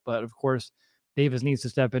stepping up. But of course, Davis needs to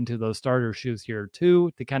step into those starter shoes here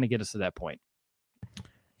too to kind of get us to that point.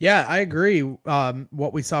 Yeah, I agree.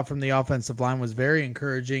 What we saw from the offensive line was very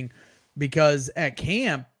encouraging, because at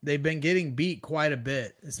camp, they've been getting beat quite a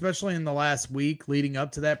bit, especially in the last week leading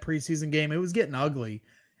up to that preseason game. It was getting ugly.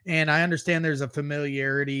 And I understand there's a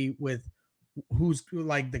familiarity with who's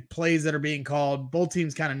like the plays that are being called. Both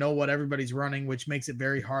teams kind of know what everybody's running, which makes it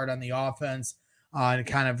very hard on the offense. And it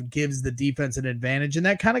kind of gives the defense an advantage. And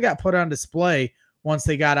that kind of got put on display once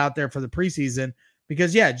they got out there for the preseason,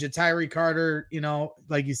 because Ja'Tyre Carter,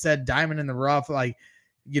 like you said, diamond in the rough, like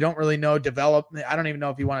You don't really know development. I don't even know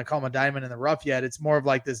if you want to call him a diamond in the rough yet. It's more of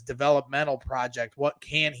like this developmental project. What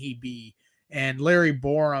can he be? And Larry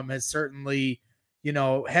Borum has certainly,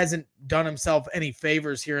 hasn't done himself any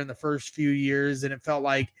favors here in the first few years. And it felt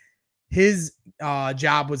like his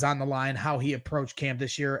job was on the line, how he approached camp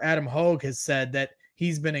this year. Adam Hogue has said that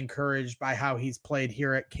he's been encouraged by how he's played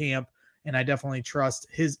here at camp. And I definitely trust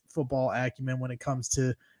his football acumen when it comes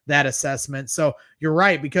to that assessment. So you're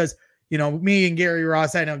right, because me and Gary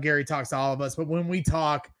Ross, I know Gary talks to all of us, but when we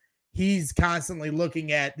talk, he's constantly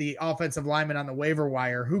looking at the offensive lineman on the waiver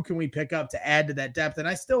wire. Who can we pick up to add to that depth? And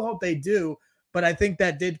I still hope they do, but I think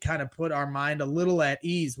that did kind of put our mind a little at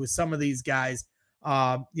ease with some of these guys,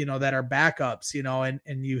 that are backups,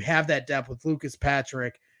 and you have that depth with Lucas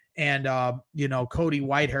Patrick and, Cody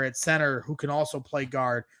Whitehair at center, who can also play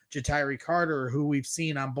guard, Jatiri Carter, who we've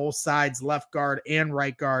seen on both sides, left guard and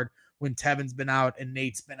right guard, when Tevin's been out and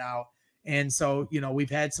Nate's been out. And so,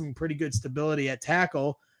 we've had some pretty good stability at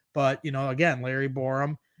tackle, but, again, Larry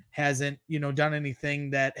Borum hasn't, done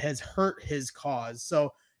anything that has hurt his cause.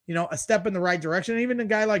 So, a step in the right direction. Even a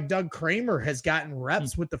guy like Doug Kramer has gotten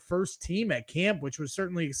reps with the first team at camp, which was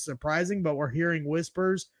certainly surprising, but we're hearing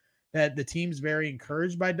whispers that the team's very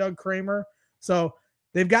encouraged by Doug Kramer. So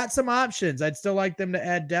they've got some options. I'd still like them to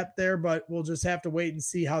add depth there, but we'll just have to wait and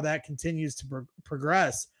see how that continues to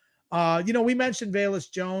progress. We mentioned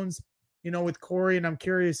Velus Jones, with Corey, and I'm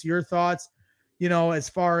curious your thoughts, as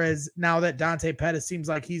far as now that Dante Pettis seems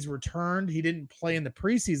like he's returned. He didn't play in the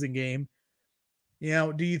preseason game.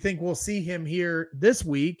 Do you think we'll see him here this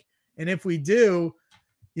week? And if we do,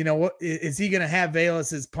 what is he going to have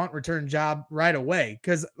Velas's punt return job right away?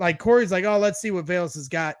 Because like Corey's like, oh, let's see what Velas has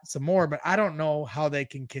got some more, but I don't know how they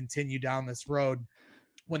can continue down this road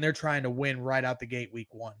when they're trying to win right out the gate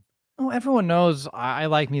week 1. Oh, everyone knows I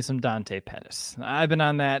like me some Dante Pettis. I've been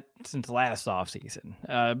on that since last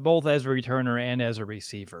offseason, both as a returner and as a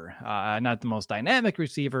receiver. Not the most dynamic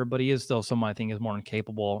receiver, but he is still someone I think is more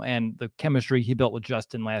capable. And the chemistry he built with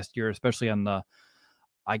Justin last year, especially on the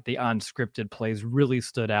unscripted plays, really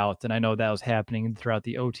stood out. And I know that was happening throughout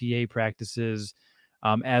the OTA practices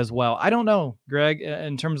as well. I don't know, Greg,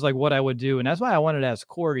 in terms of what I would do. And that's why I wanted to ask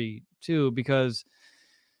Corey too, because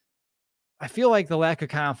I feel like the lack of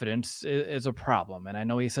confidence is a problem. And I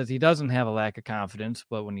know he says he doesn't have a lack of confidence,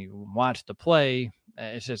 but when you watch the play,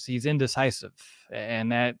 it's just he's indecisive.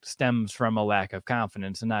 And that stems from a lack of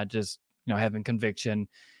confidence and not just, having conviction,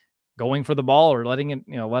 going for the ball or letting it,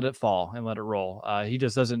 let it fall and let it roll. He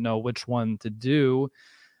just doesn't know which one to do.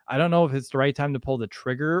 I don't know if it's the right time to pull the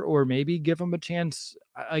trigger or maybe give him a chance.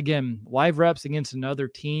 Again, live reps against another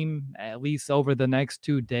team, at least over the next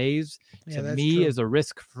 2 days, to me is a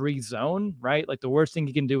risk-free zone, right? Like the worst thing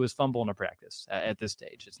you can do is fumble in a practice at this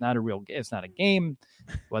stage. It's not a game,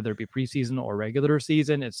 whether it be preseason or regular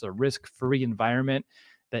season. It's a risk-free environment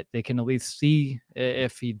that they can at least see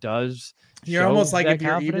if he does. You're almost like if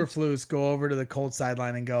your Eberflus go over to the Colts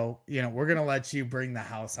sideline and go, we're going to let you bring the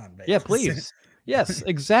house on base. Yeah, please. Yes,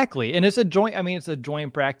 exactly. And it's a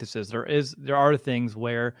joint practices. There are things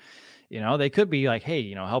where, they could be like,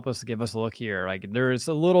 hey, help us, give us a look here. Like there is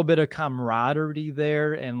a little bit of camaraderie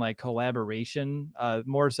there and like collaboration,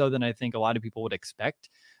 more so than I think a lot of people would expect.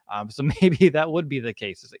 So maybe that would be the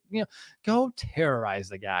case. It's like, go terrorize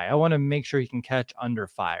the guy. I want to make sure he can catch under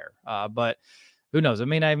fire. But who knows? It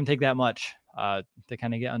may not even take that much to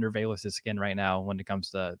kind of get under Velas's skin right now when it comes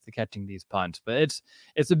to catching these punts. But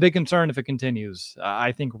it's a big concern if it continues.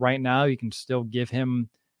 I think right now you can still give him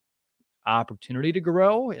opportunity to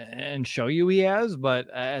grow and show you he has. But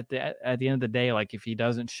at the end of the day, like if he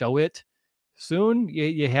doesn't show it soon,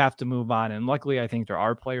 you have to move on. And luckily, I think there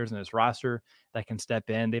are players in this roster that can step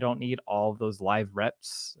in. They don't need all of those live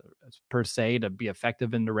reps per se to be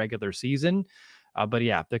effective in the regular season. But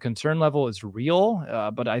yeah, the concern level is real.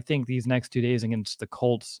 But I think these next 2 days against the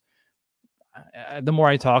Colts, the more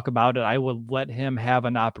I talk about it, I would let him have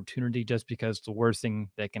an opportunity just because the worst thing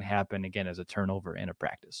that can happen again is a turnover in a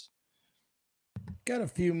practice. Got a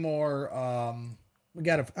few more. I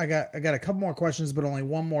got a couple more questions, but only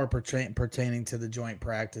one more pertaining to the joint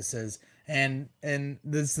practices. And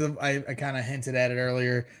this I kind of hinted at it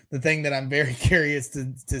earlier. The thing that I'm very curious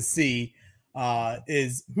to see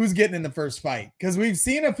is who's getting in the first fight, because we've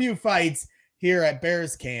seen a few fights here at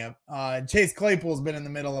Bears camp. Chase Claypool's been in the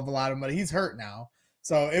middle of a lot of them, but he's hurt now.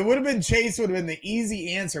 So it would have been Chase would have been the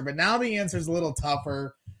easy answer, but now the answer is a little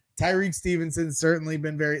tougher. Tyreek Stevenson's certainly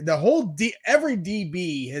been every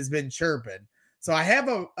DB has been chirping. So I have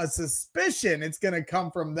a suspicion it's going to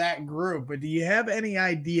come from that group, but do you have any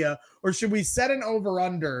idea, or should we set an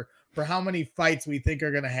over-under for how many fights we think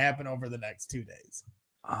are going to happen over the next 2 days?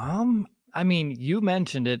 I mean, you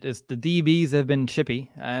mentioned it. It's the DBs have been chippy,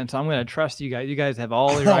 and so I'm going to trust you guys. You guys have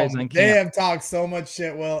all your eyes on They camp. have talked so much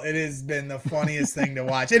shit. Well, it has been the funniest thing to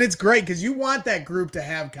watch. And it's great because you want that group to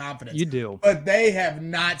have confidence. You do. But they have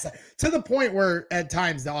not, to the point where at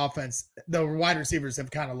times the offense, the wide receivers have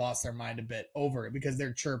kind of lost their mind a bit over it because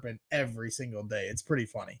they're chirping every single day. It's pretty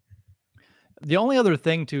funny. The only other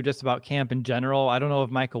thing, too, just about camp in general, I don't know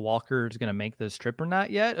if Michael Walker is going to make this trip or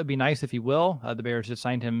not yet. It'd be nice if he will. The Bears just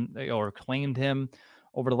signed him or claimed him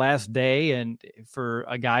over the last day. And for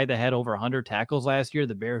a guy that had over 100 tackles last year,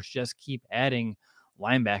 the Bears just keep adding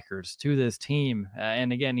linebackers to this team.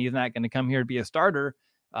 And again, he's not going to come here to be a starter,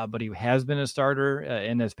 but he has been a starter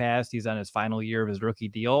in his past. He's on his final year of his rookie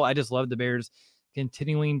deal. I just love the Bears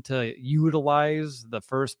continuing to utilize the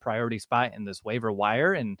first priority spot in this waiver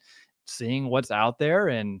wire and seeing what's out there.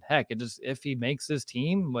 And heck, it just, if he makes this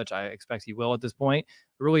team, which I expect he will at this point,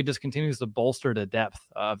 really just continues to bolster the depth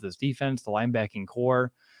of this defense, the linebacking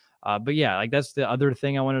core. But yeah, like that's the other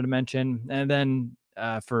thing I wanted to mention. And then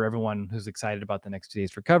for everyone who's excited about the next 2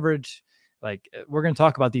 days for coverage, like we're going to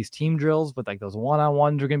talk about these team drills, but like those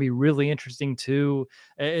one-on-ones are going to be really interesting too.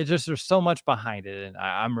 It just, there's so much behind it. And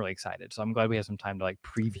I'm really excited. So I'm glad we have some time to like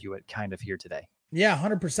preview it kind of here today. Yeah,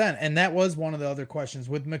 100%. And that was one of the other questions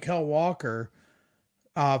with Mikel Walker,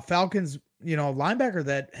 Falcons, linebacker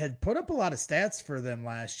that had put up a lot of stats for them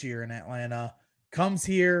last year in Atlanta, comes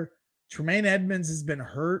here. Tremaine Edmonds has been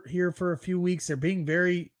hurt here for a few weeks.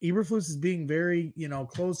 Eberflus is being very,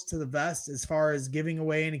 close to the vest as far as giving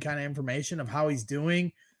away any kind of information of how he's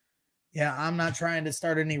doing. Yeah, I'm not trying to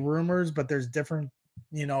start any rumors, but there's different,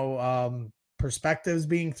 perspectives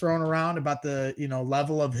being thrown around about the,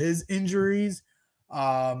 level of his injuries.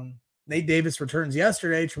 Nate Davis returns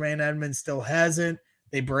yesterday. Tremaine Edmonds still hasn't.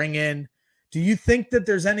 They bring in. Do you think that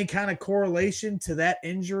there's any kind of correlation to that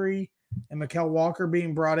injury and Mikel Walker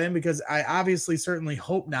being brought in? Because I obviously certainly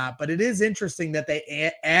hope not, but it is interesting that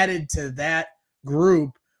they added to that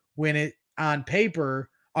group when it on paper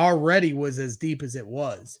already was as deep as it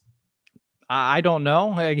was. I don't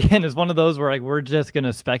know. Again, it's one of those where like we're just going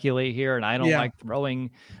to speculate here, and I don't like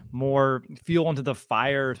throwing more fuel into the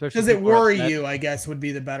fire. Especially does it worry you? I guess would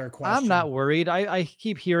be the better question. I'm not worried. I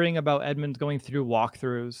keep hearing about Edmonds going through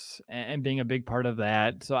walkthroughs and being a big part of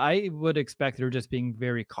that. So I would expect they're just being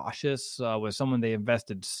very cautious with someone they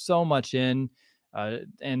invested so much in.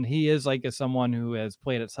 And he is like someone who has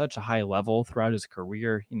played at such a high level throughout his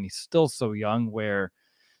career, and he's still so young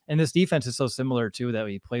and this defense is so similar to that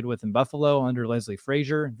we played with in Buffalo under Leslie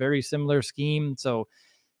Frazier, very similar scheme. So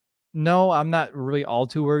no, I'm not really all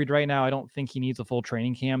too worried right now. I don't think he needs a full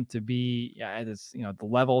training camp to be at this, the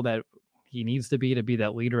level that he needs to be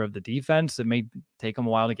that leader of the defense. It may take him a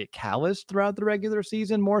while to get calloused throughout the regular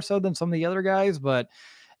season, more so than some of the other guys, but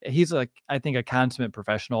he's I think a consummate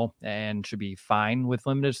professional and should be fine with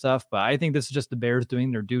limited stuff. But I think this is just the Bears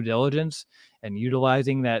doing their due diligence and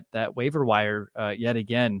utilizing that waiver wire yet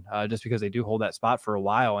again, just because they do hold that spot for a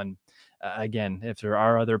while. And again, if there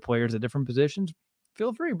are other players at different positions,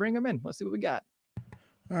 feel free, bring them in. Let's see what we got.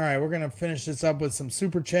 All right, we're going to finish this up with some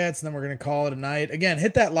super chats, and then we're going to call it a night. Again,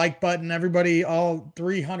 hit that like button. Everybody, all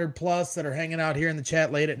 300 plus that are hanging out here in the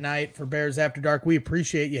chat late at night for Bears After Dark, we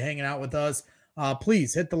appreciate you hanging out with us.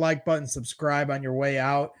 Please hit the like button, subscribe on your way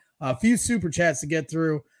out. A few super chats to get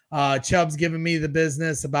through. Chubb's giving me the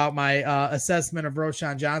business about my assessment of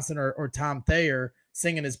Roschon Johnson or Tom Thayer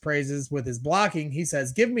singing his praises with his blocking. He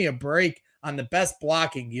says, give me a break on the best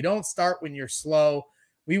blocking. You don't start when you're slow.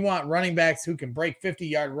 We want running backs who can break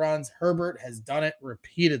 50-yard runs. Herbert has done it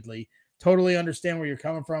repeatedly. Totally understand where you're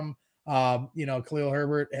coming from. Khalil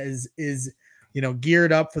Herbert is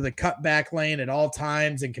geared up for the cutback lane at all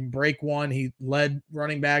times and can break one. He led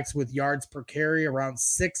running backs with yards per carry around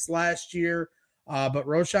 6 last year. But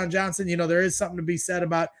Roschon Johnson, there is something to be said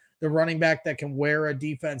about the running back that can wear a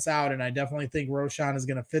defense out. And I definitely think Roschon is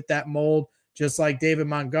going to fit that mold, just like David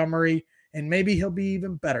Montgomery. And maybe he'll be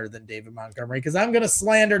even better than David Montgomery, because I'm going to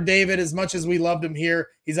slander David as much as we loved him here.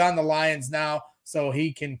 He's on the Lions now, so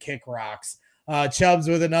he can kick rocks. Chubbs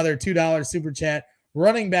with another $2 super chat.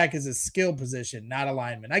 Running back is a skill position, not a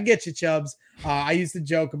lineman. I get you, Chubbs. I used to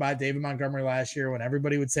joke about David Montgomery last year when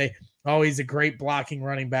everybody would say, oh, he's a great blocking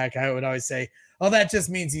running back. I would always say, oh, that just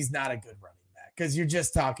means he's not a good running back because you're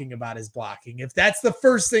just talking about his blocking. If that's the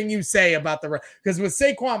first thing you say about because with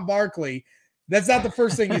Saquon Barkley, that's not the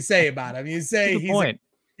first thing you say about him. You say he's point.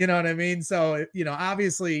 You know what I mean? So,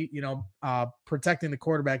 obviously, protecting the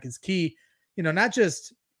quarterback is key, not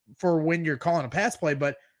just for when you're calling a pass play,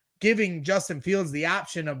 but giving Justin Fields the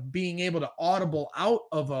option of being able to audible out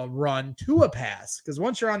of a run to a pass. Because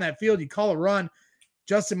once you're on that field, you call a run,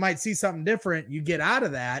 Justin might see something different. You get out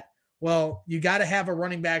of that, Well, you got to have a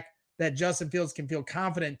running back that Justin Fields can feel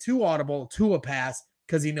confident to audible to a pass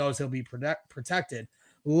because he knows he'll be protected.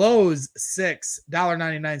 Lowe's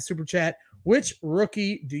 $6.99 super chat. Which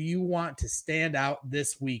rookie do you want to stand out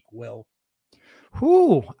this week, Will?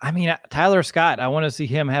 I mean, Tyler Scott, I want to see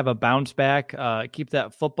him have a bounce back, keep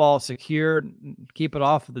that football secure, keep it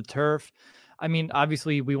off of the turf. I mean,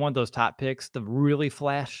 obviously we want those top picks to really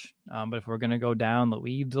flash. But if we're going to go down the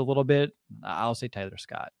weeds a little bit, I'll say Tyler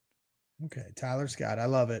Scott. Okay, Tyler Scott. I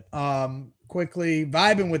love it. Quickly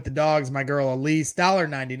vibing with the dogs, my girl Elise,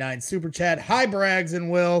 $1.99 super chat. Hi, Braggs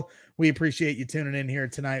and Will. We appreciate you tuning in here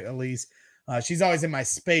tonight, Elise. She's always in my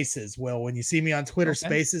spaces, Will. When you see me on Twitter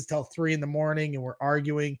spaces till 3 a.m. and we're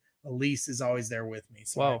arguing, Elise is always there with me.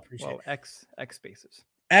 So I appreciate it. X spaces.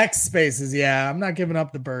 X spaces, yeah. I'm not giving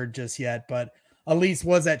up the bird just yet, but Elise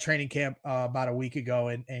was at training camp about a week ago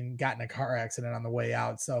and got in a car accident on the way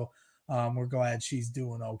out. So we're glad she's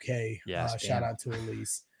doing okay. Yeah, shout out to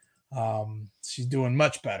Elise. She's doing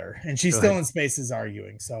much better, and she's still in spaces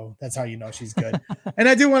arguing. So that's how you know she's good. And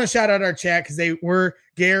I do want to shout out our chat because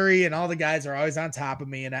Gary and all the guys are always on top of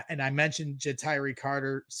me. And I mentioned Jatiri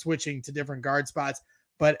Carter switching to different guard spots.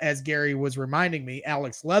 But as Gary was reminding me,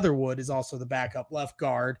 Alex Leatherwood is also the backup left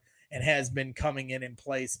guard and has been coming in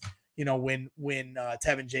place, when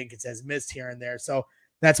Tevin Jenkins has missed here and there. So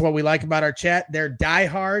that's what we like about our chat. They're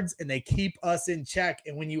diehards and they keep us in check.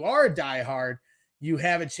 And when you are a diehard, you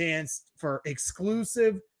have a chance for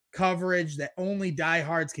exclusive coverage that only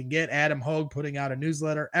diehards can get. Adam Hogue putting out a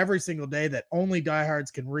newsletter every single day that only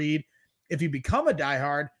diehards can read. If you become a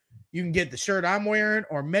diehard, you can get the shirt I'm wearing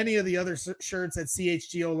or many of the other shirts at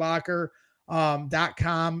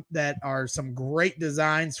chgolocker.com that are some great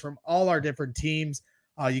designs from all our different teams.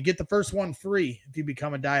 You get the first one free if you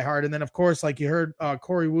become a diehard. And then, of course, like you heard,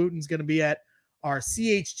 Corey Wooten's going to be at our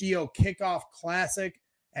CHGO Kickoff Classic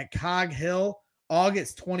at Cog Hill,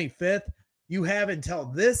 August 25th. You have until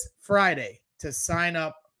this Friday to sign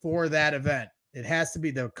up for that event. It has to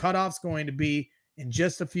be, the cutoff's going to be in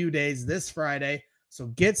just a few days this Friday. So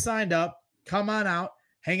get signed up, come on out,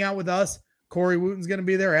 hang out with us. Corey Wooten's going to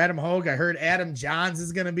be there. Adam Hogue. I heard Adam Johns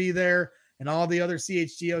is going to be there and all the other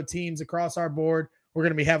CHGO teams across our board. We're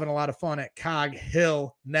going to be having a lot of fun at Cog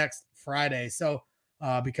Hill next Friday. So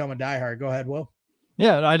become a diehard. Go ahead, Will.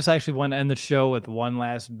 Yeah, I just actually want to end the show with one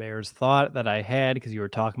last Bears thought that I had because you were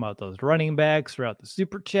talking about those running backs throughout the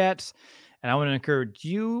super chats. And I want to encourage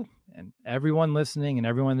you and everyone listening and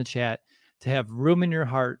everyone in the chat to have room in your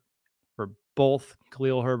heart for both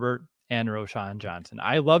Khalil Herbert and Roschon Johnson.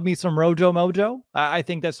 I love me some Rojo Mojo. I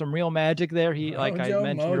think that's some real magic there. He, like I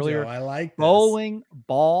mentioned earlier, I like this. Bowling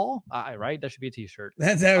ball. Right? That should be a t-shirt.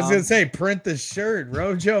 That's I was going to say, print the shirt,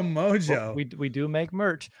 Rojo Mojo. We do make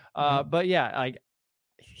merch. But yeah,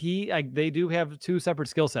 they do have two separate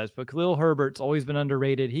skill sets, but Khalil Herbert's always been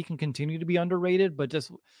underrated. He can continue to be underrated, but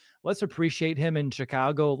just let's appreciate him in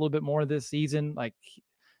Chicago a little bit more this season.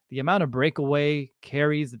 The amount of breakaway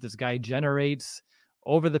carries that this guy generates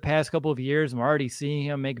over the past couple of years, I'm already seeing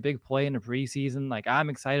him make a big play in the preseason. I'm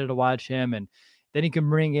excited to watch him, and then he can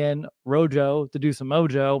bring in Rojo to do some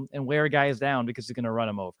mojo and wear guys down because he's going to run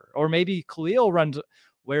him over. Or maybe Khalil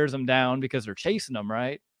wears them down because they're chasing them,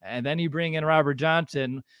 right? And then you bring in Robert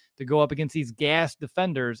Johnson to go up against these gassed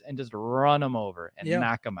defenders and just run them over and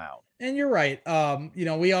knock them out. And you're right.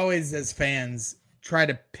 We always, as fans, try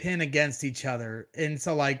to pin against each other. And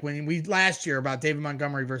so when we last year about David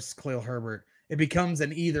Montgomery versus Khalil Herbert, it becomes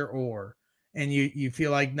an either or. And you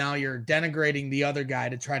feel like now you're denigrating the other guy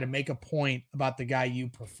to try to make a point about the guy you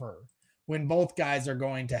prefer when both guys are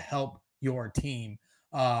going to help your team.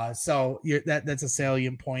 So that's a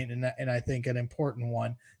salient point, and I think an important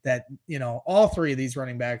one that, all three of these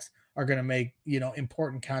running backs are going to make,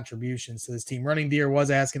 important contributions to this team. Running Deer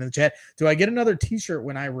was asking in the chat, do I get another t-shirt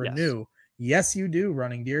when I renew? Yes, you do,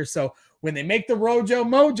 Running Deer. So when they make the Rojo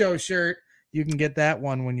Mojo shirt, you can get that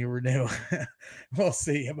one when you renew. We'll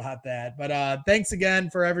see about that. But thanks again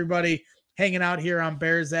for everybody hanging out here on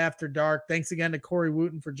Bears After Dark. Thanks again to Corey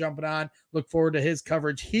Wooten for jumping on. Look forward to his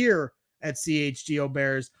coverage here at CHGO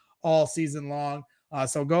Bears all season long.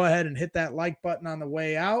 So go ahead and hit that like button on the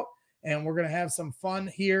way out. And we're going to have some fun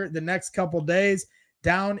here the next couple days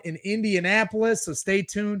down in Indianapolis. So stay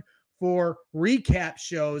tuned for recap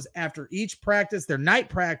shows after each practice. They're night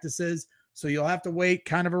practices. So you'll have to wait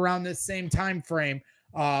kind of around this same time frame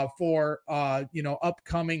for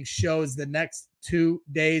upcoming shows the next 2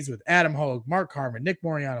 days with Adam Hogue, Mark Harmon, Nick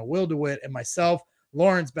Moriano, Will DeWitt, and myself.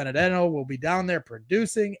 Lawrence Benedetto will be down there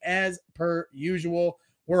producing as per usual.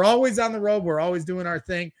 We're always on the road. We're always doing our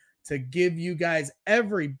thing to give you guys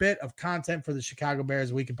every bit of content for the Chicago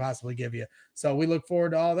Bears we can possibly give you. So we look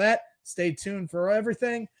forward to all that. Stay tuned for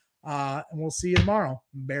everything. And we'll see you tomorrow.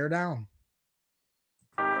 Bear down.